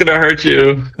 Oh, that's going to hurt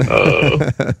you.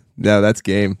 Oh. No, that's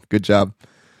game. Good job.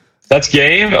 That's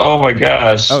game? Oh, my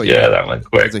gosh. Oh, yeah. That went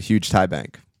quick. That's a huge tie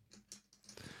bank.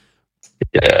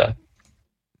 Yeah.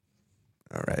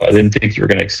 All right. I didn't think you were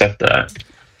going to accept that.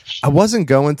 I wasn't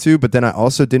going to, but then I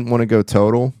also didn't want to go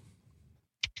total.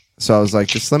 So I was like,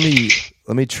 just let me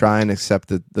let me try and accept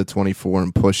the 24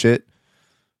 and push it.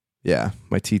 Yeah,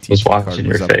 my TTT Was card watching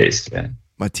was your up. face. Yeah.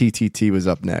 My TTT was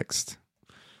up next.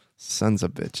 Sons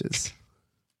of bitches.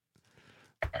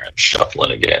 All right,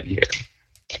 shuffling again here.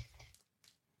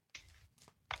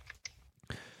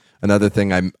 Another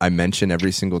thing I mention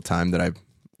every single time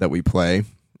that we play,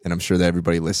 and I'm sure that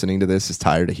everybody listening to this is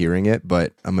tired of hearing it,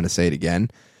 but I'm going to say it again.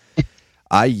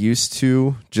 I used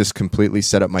to just completely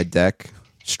set up my deck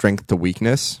strength to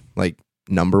weakness, like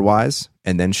number-wise,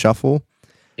 and then shuffle.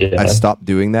 Yeah. I stopped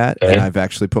doing that, Okay. and I've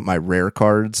actually put my rare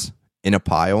cards in a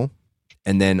pile,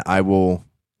 and then I will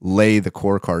lay the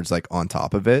core cards like on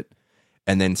top of it,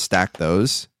 and then stack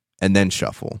those, and then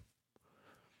shuffle.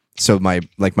 So my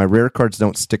rare cards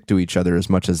don't stick to each other as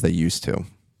much as they used to,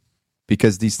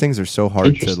 because these things are so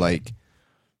hard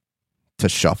to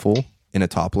shuffle in a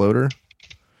top loader.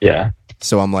 Yeah.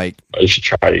 So I'm like, you should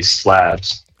try these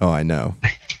slabs. oh, I know.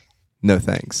 No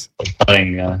thanks.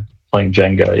 Playing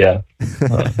Jenga. Yeah.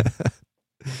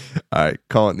 All right,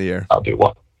 call it in the air. I'll do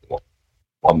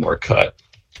one more cut.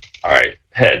 All right,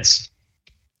 heads.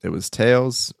 It was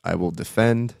tails. I will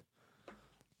defend.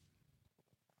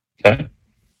 Okay.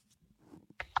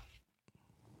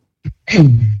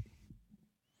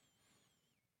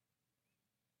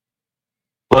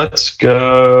 Let's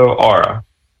go aura.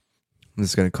 I'm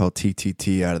just going to call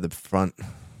TTT out of the front.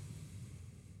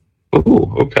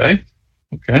 Ooh, okay.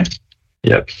 Okay.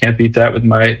 Yep, can't beat that with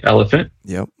my elephant.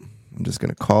 Yep. I'm just going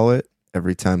to call it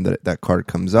every time that card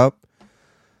comes up.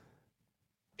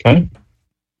 Okay.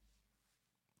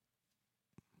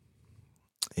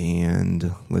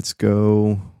 And let's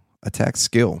go attack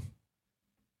skill.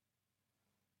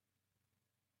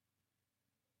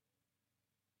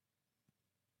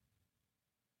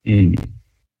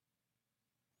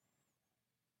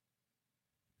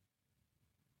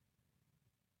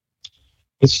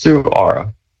 Let's do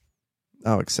aura.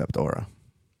 I'll accept aura.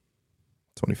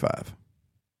 25.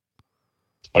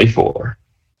 24.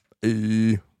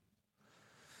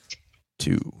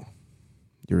 2.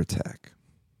 Your attack.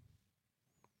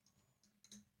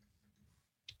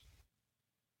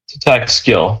 Let's attack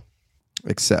skill.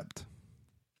 Accept.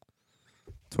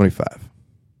 25.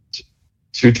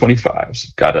 2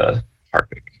 25s. Got a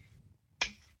Harpic.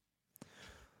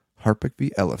 Harpic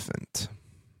the elephant.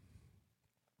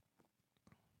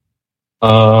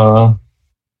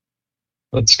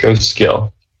 Let's go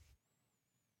skill.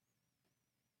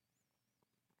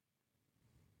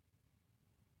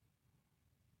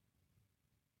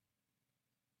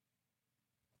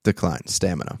 Decline.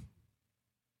 Stamina.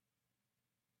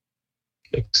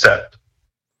 Accept.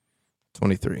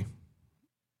 23.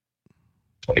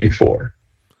 24.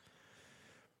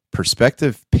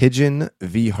 Perspective Pigeon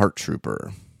v Heart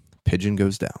Trooper. Pigeon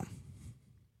goes down.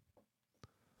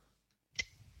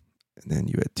 And then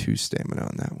you had 2 stamina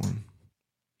on that one.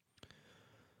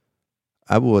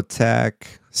 I will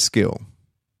attack skill.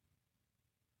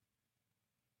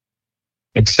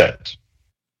 Accept.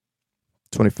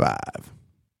 25.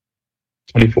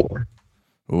 24.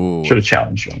 Ooh. Should have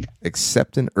challenged you.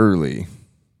 Accepting early.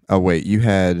 Oh, wait. You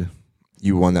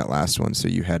won that last one, so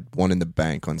you had 1 in the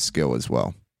bank on skill as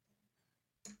well.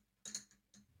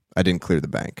 I didn't clear the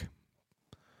bank.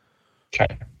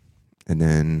 Okay. And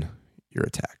then your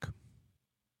attack.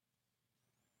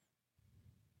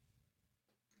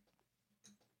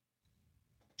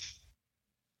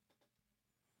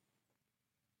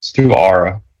 Let's do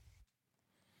aura.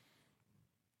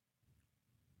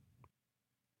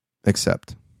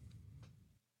 Accept.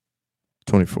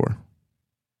 24.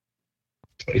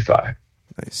 25.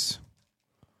 Nice.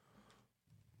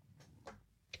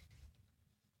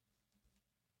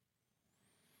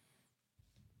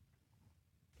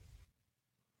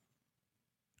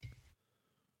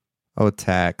 I'll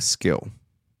attack skill.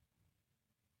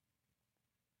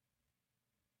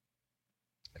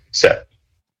 Accept.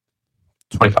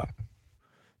 25.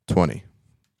 20.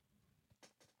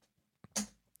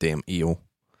 Damn eel.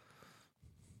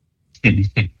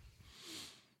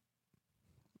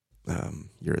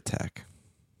 Your attack.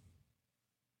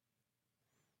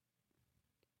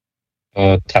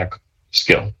 Attack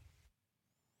skill.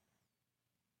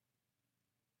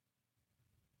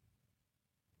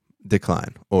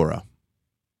 Decline. Aura.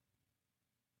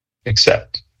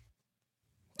 Accept.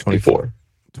 24.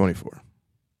 24.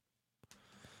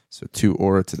 So 2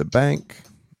 aura to the bank.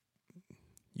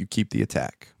 You keep the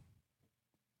attack.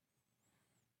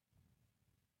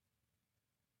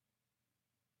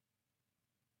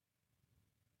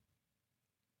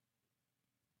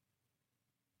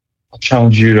 I'll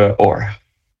challenge you to aura.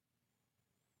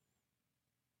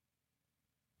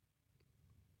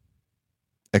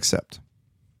 Accept.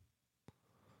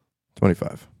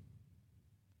 25.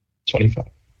 25.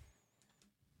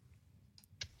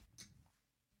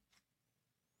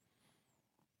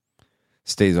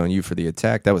 Stays on you for the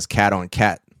attack. That was cat on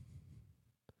cat.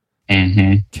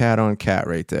 Mm-hmm. Cat on cat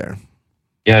right there.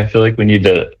 Yeah, I feel like we need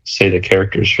to say the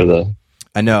characters for the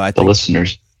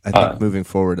listeners. I think moving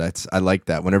forward, I like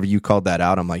that. Whenever you called that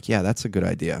out, I'm like, yeah, that's a good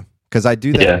idea. Because I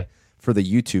do that for the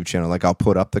YouTube channel. Like, I'll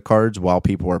put up the cards while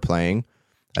people are playing.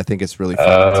 I think it's really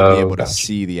fun to be able to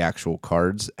see the actual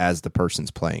cards as the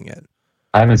person's playing it.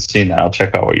 I haven't seen that. I'll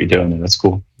check out what you're doing. That's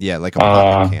cool. Yeah, like a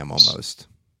pocket cam almost.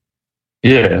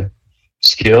 Yeah.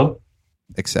 Skill?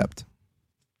 Accept.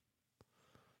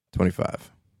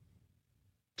 25.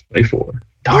 24.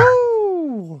 Darn.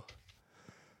 Woo!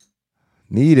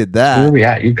 Needed that. Where are we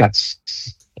at? You've got...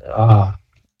 I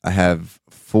have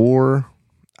 4...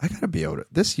 I gotta be able to.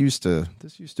 This used to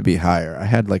be higher. I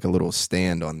had like a little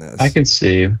stand on this. I can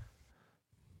see.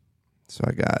 So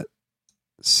I got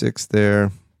 6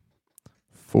 there,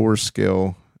 4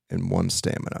 skill, and 1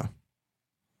 stamina.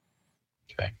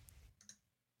 Okay.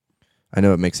 I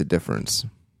know it makes a difference.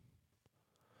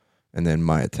 And then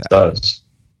my attack. It does.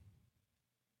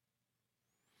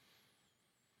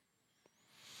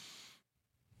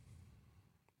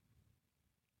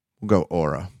 We'll go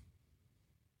aura.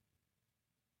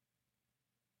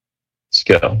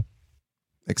 Skill.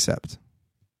 Accept.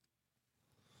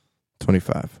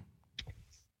 25.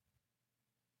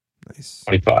 Nice.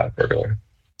 25 regular.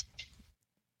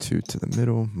 2 to the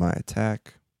middle. My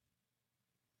attack.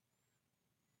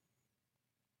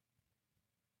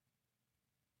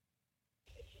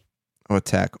 I'll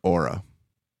attack aura.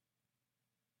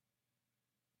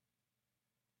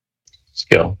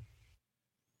 Skill.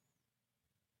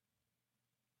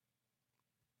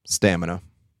 Stamina.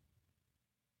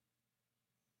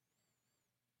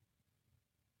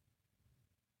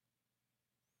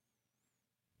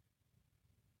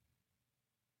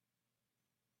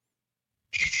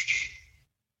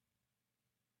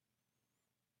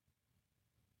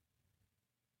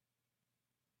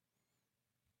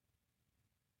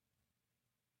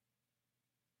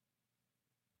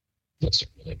 Doesn't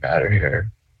really matter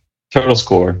here. Total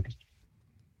score.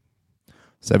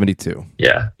 72.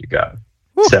 Yeah, you got it.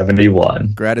 Woo.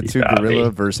 71. Gratitude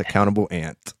Gorilla versus Accountable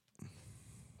Ant.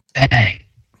 Dang.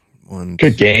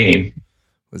 Good game.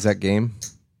 Was that game?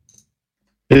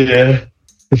 Yeah,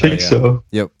 I think so.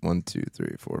 Yep. 1, 2,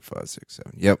 3, 4, 5, 6,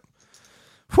 7. Yep.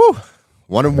 Whew.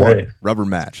 1-1. Right. Rubber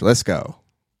match. Let's go.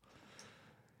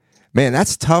 Man,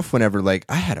 that's tough whenever, like,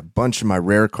 I had a bunch of my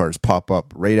rare cards pop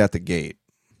up right at the gate.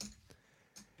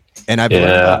 And I've learned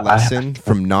a lesson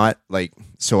from not, like,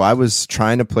 so I was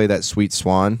trying to play that Sweet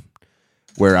Swan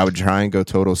where I would try and go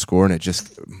total score, and I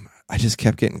just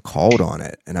kept getting called on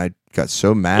it. And I got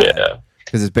so mad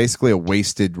because it's basically a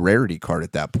wasted rarity card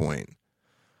at that point.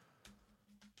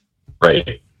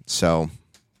 Right. So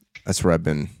that's where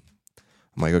I'm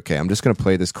like, okay, I'm just going to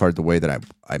play this card the way that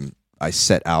I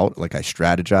set out, like I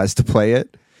strategized to play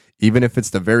it, even if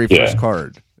it's the very first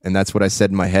card. And that's what I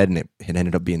said in my head, and it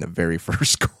ended up being the very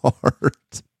first card.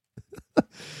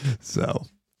 So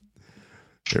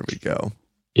there we go.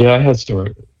 Yeah, I had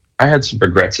some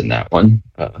regrets in that one.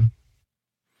 All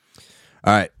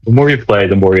right. The more you play,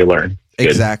 the more you learn. Good.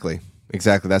 Exactly.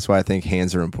 That's why I think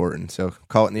hands are important. So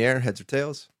call it in the air, heads or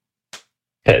tails?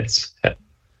 Heads.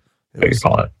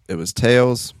 It was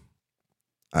tails.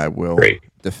 I will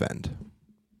defend.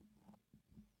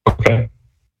 Okay.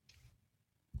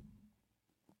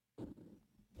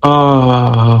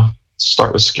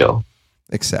 Start with skill.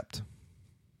 Accept.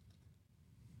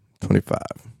 25.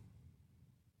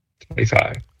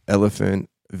 Elephant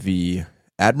v.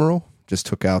 Admiral. Just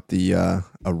took out the a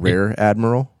rare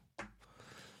Admiral.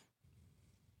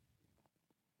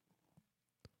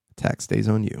 Attack stays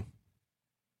on you.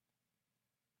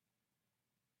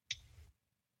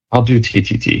 I'll do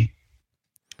TTT.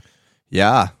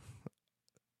 Yeah.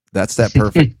 That's that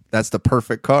perfect. That's the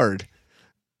perfect card.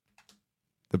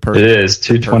 It is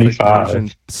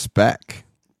 225 spec.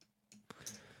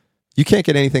 You can't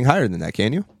get anything higher than that,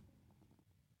 can you?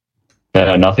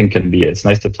 Yeah, nothing can be. It's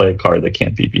nice to play a card that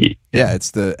can't be beat. Yeah,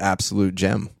 it's the absolute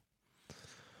gem.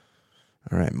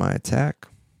 All right, my attack.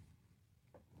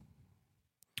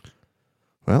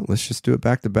 Well, let's just do it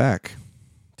back to back.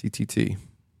 TTT.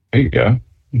 There you go.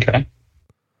 Okay.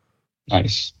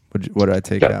 Nice. What did I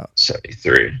take out?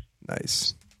 73.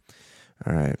 Nice.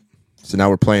 All right. So now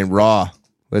we're playing raw.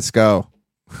 Let's go.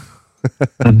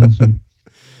 All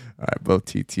right, both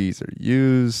TTs are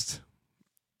used.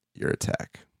 Your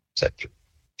attack. Set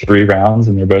 3 rounds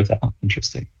and they're both out.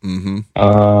 Interesting.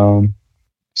 Mm-hmm.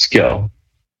 Skill.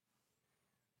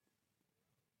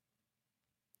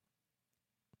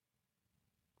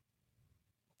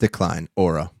 Decline.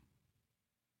 Aura.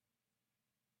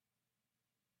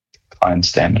 Decline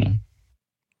stamina.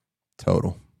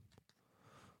 Total.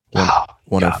 Oh,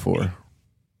 104.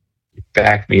 You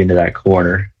backed me into that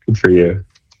corner. Good for you.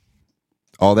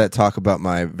 All that talk about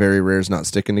my very rares not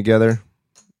sticking together.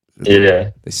 Yeah.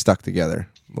 They stuck together.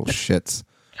 Little shits.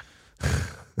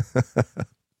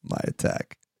 My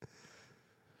attack.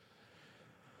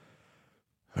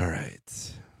 All right.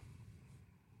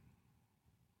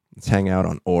 Let's hang out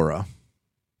on Aura.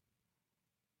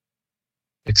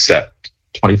 Accept.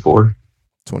 24.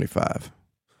 25.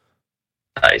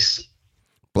 Nice.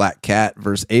 Black Cat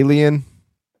versus Alien.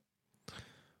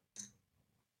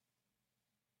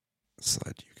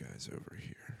 Slide you guys over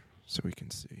here so we can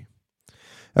see.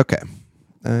 Okay.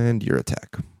 And your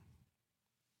attack.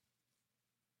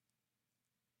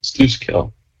 Snooze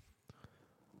kill.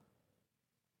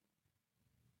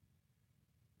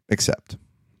 Accept.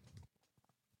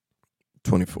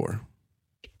 24.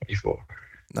 24.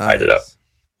 Nice. Tied it up.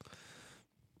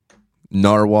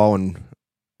 Narwhal and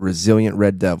Resilient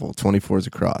Red Devil. 24s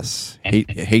across.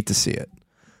 Hate to see it.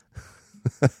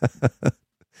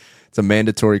 It's a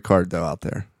mandatory card, though, out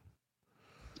there.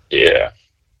 Yeah.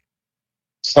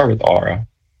 Start with Aura.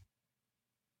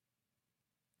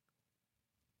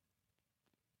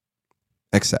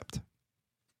 Accept.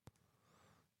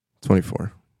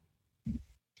 24.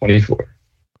 24.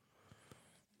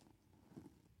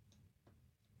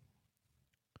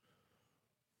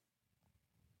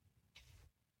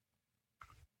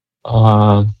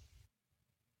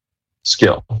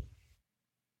 Skill.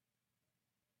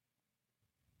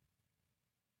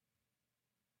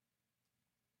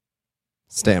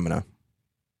 Stamina.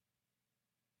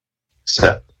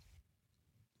 Accept.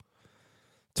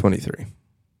 23.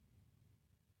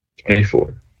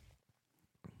 24.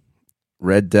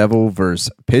 Red Devil versus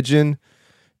Pigeon.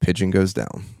 Pigeon goes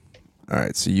down. All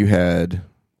right, so you had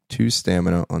 2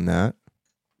 stamina on that.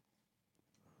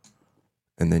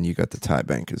 And then you got the tie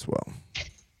bank as well.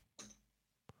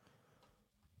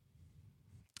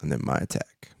 And then my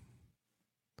attack.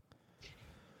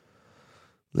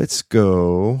 Let's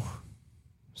go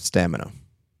stamina.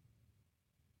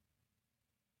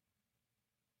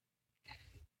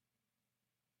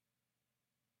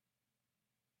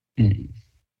 Mm.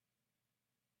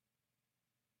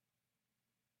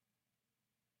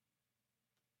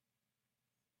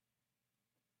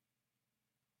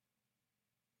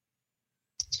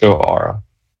 Let's go Aura.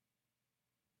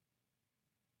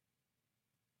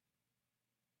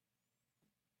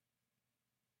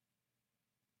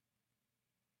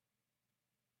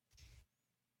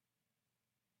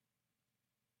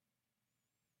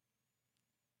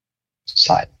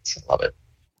 Silence. I love it.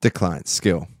 Decline.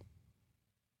 Skill.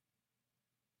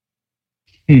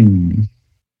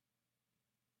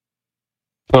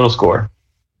 Total score.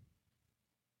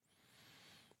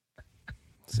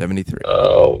 73.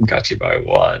 Oh, got you by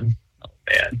 1. Oh,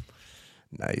 man.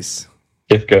 Nice.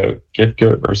 Gift Goat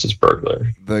versus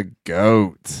Burglar. The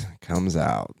GOAT comes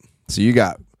out. So you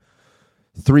got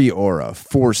 3 aura,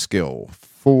 4 skill,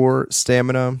 4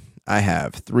 stamina. I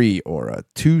have 3 aura,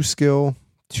 2 skill,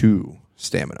 2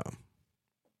 stamina.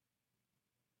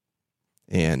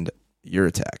 And your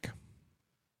attack.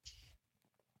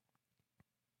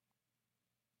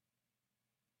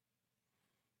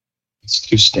 It's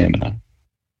 2 stamina.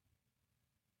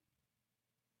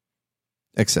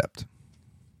 Accept.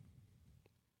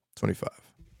 25.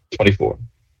 24.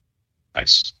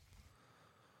 Nice.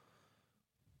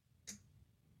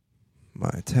 My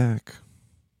attack.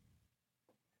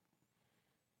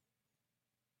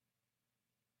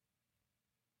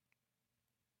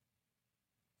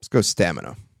 Let's go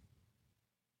stamina.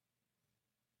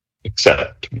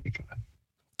 Accept. 25.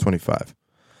 25.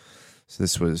 So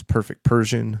this was Perfect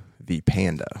Persian v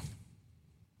Panda.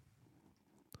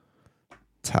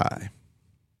 Tie.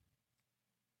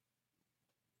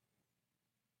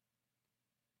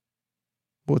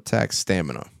 We'll attack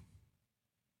stamina.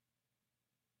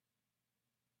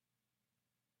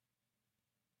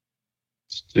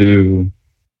 Let's do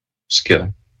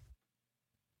skill.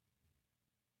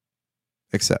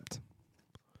 Accept.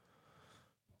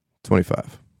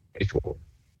 25. 24.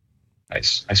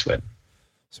 Nice. Nice win.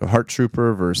 So Heart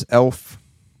Trooper versus Elf.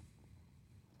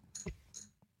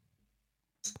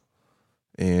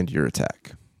 And your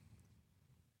attack.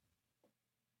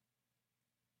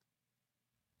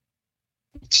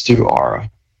 Let's do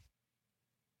Aura.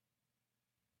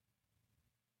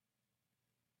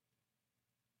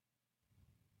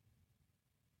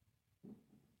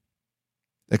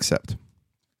 Accept.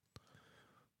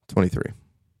 23.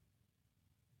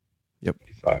 Yep.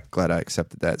 25. Glad I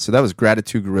accepted that. So that was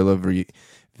Gratitude Gorilla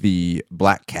the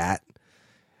Black Cat,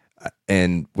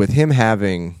 and with him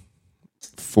having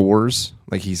 4s,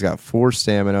 like he's got 4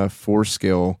 stamina, 4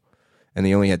 skill, and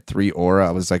he only had 3 aura,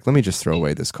 I was like, let me just throw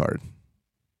away this card.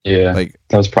 Yeah, like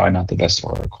that was probably not the best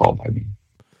aura call by me.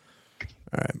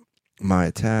 All right, my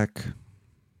attack.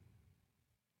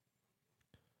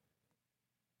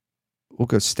 We'll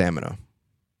go stamina.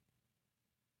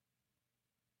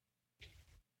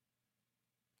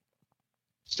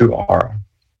 Let's do aura.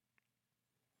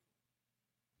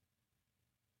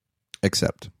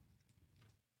 Accept.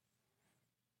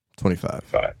 25.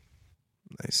 5.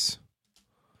 Nice.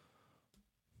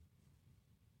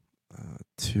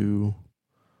 2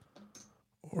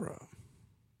 aura.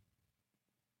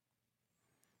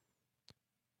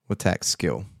 Attack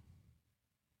skill.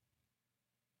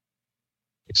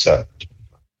 Accept.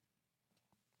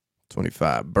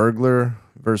 25. Burglar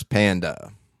versus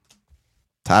Panda.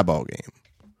 Tie ball game.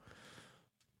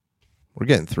 We're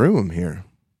getting through them here.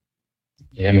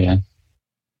 Yeah, man.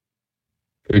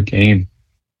 Good game.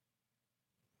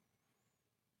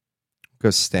 Go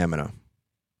stamina.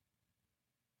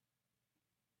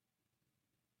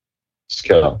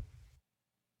 Skill.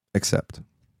 Accept.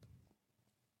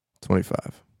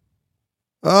 25.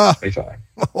 Ah, 25.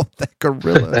 oh, that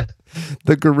gorilla.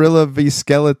 The gorilla v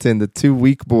skeleton, the 2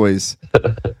 weak boys.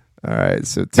 All right,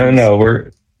 so that's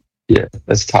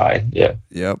tied. Yeah.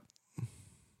 Yep.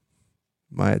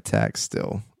 My attack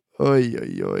still. Oy,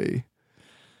 oy, oy.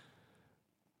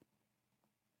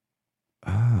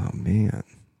 Oh, man.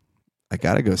 I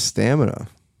got to go stamina.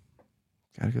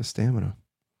 I'm going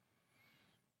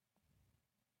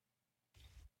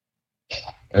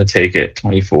to take it.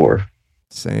 24.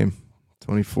 Same.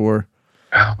 24.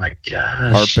 Oh, my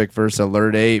gosh. Harpic versus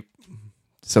Alert Ape.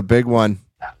 It's a big one.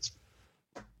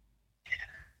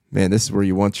 Man, this is where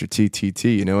you want your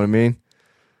TTT. You know what I mean?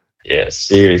 Yeah,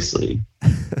 seriously.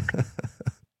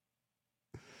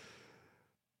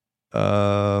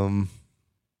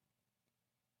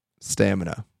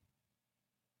 Stamina.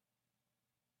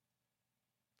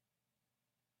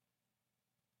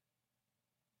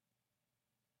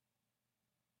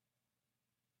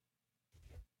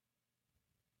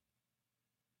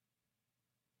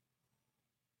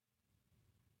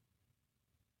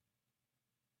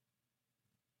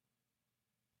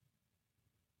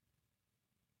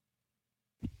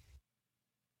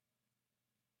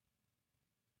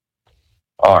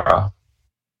 Aura.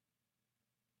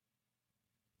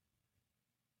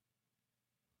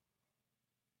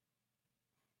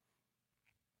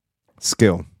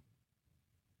 Skill.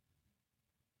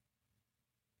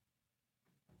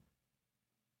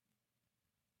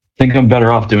 I think I'm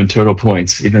better off doing total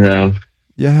points, even though.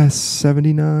 Yes,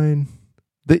 79.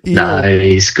 The eel.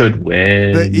 Nice. Good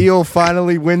win. The eel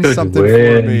finally wins Good something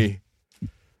win. for me.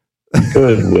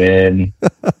 Good win.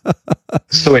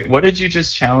 So wait, what did you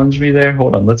just challenge me there?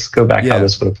 Hold on, let's go back how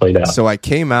this would have played out. So I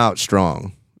came out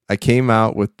strong. I came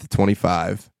out with the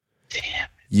 25. Damn.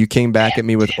 You came back at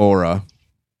me with aura.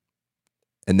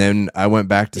 And then I went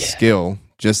back to skill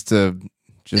just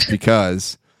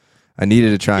because I needed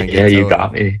to try and get you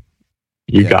got me.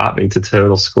 You got me to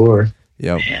total score.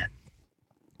 Yep. Man.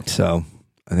 So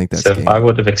I think that's so. If I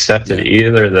would have accepted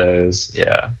either of those,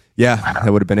 that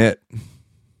would have been it.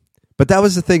 But that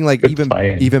was the thing, like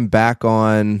even back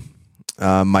on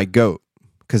my goat,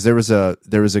 because there was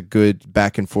a good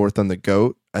back and forth on the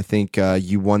goat. I think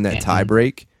you won that tie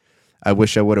break. I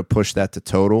wish I would have pushed that to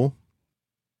total.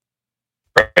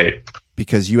 Right.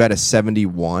 Because you had a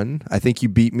 71. I think you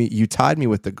beat me. You tied me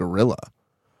with the gorilla.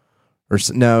 Or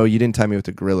no, you didn't tie me with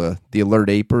the gorilla. The alert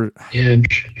ape. I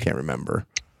can't remember.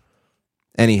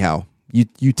 Anyhow,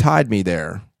 you tied me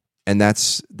there, and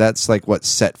that's like what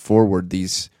set forward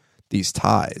these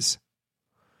ties.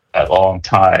 That long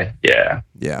tie. Yeah.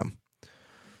 Yeah.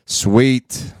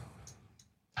 Sweet.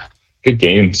 Good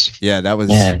games. Yeah, that was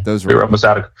those we were almost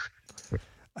out of.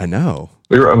 I know.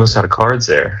 We were almost out of cards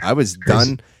there. I was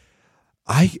done.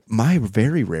 My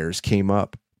very rares came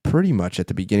up pretty much at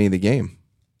the beginning of the game.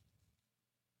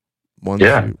 1, 2,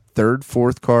 3rd,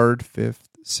 4th card, 5th,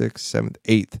 6th, 7th,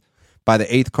 8th. By the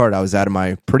 8th card, I was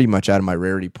pretty much out of my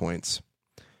rarity points.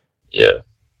 Yeah.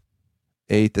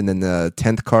 8th, and then the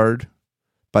 10th card.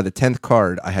 By the 10th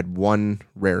card, I had 1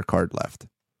 rare card left.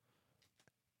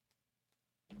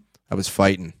 I was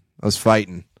fighting.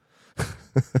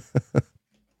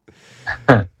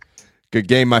 Good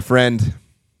game, my friend.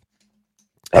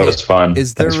 That was fun.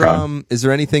 Is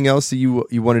there anything else that you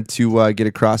wanted to get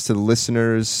across to the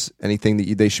listeners? Anything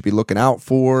that they should be looking out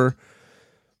for?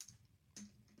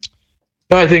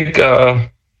 I think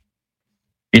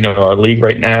our league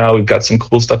right now, we've got some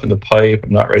cool stuff in the pipe.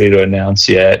 I'm not ready to announce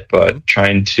yet, but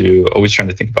always trying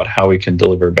to think about how we can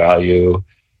deliver value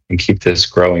and keep this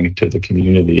growing to the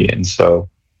community. And so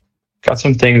got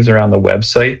some things around the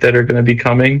website that are going to be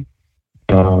coming.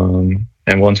 And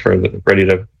once we're ready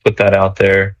to put that out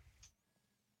there,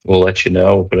 we'll let you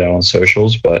know. We'll put it out on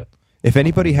socials. But if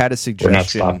anybody had a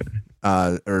suggestion we're not stopping.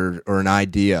 or an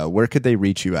idea, where could they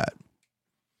reach you at?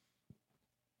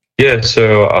 Yeah,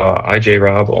 so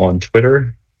iJayRob on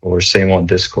Twitter or same on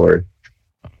Discord.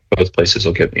 Both places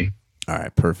will get me. All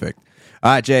right, perfect.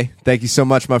 All right, Jay, thank you so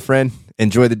much, my friend.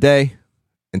 Enjoy the day.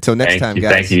 Until next time,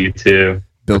 guys. Thank you, you too.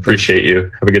 Appreciate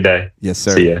you. Have a good day. Yes,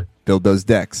 sir. See ya. Build those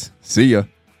decks. See ya.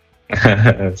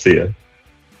 See ya.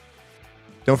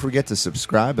 Don't forget to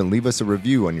subscribe and leave us a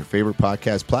review on your favorite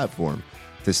podcast platform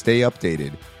to stay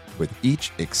updated with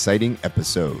each exciting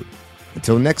episode.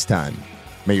 Until next time,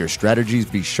 may your strategies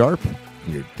be sharp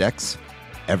and your decks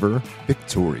ever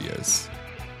victorious.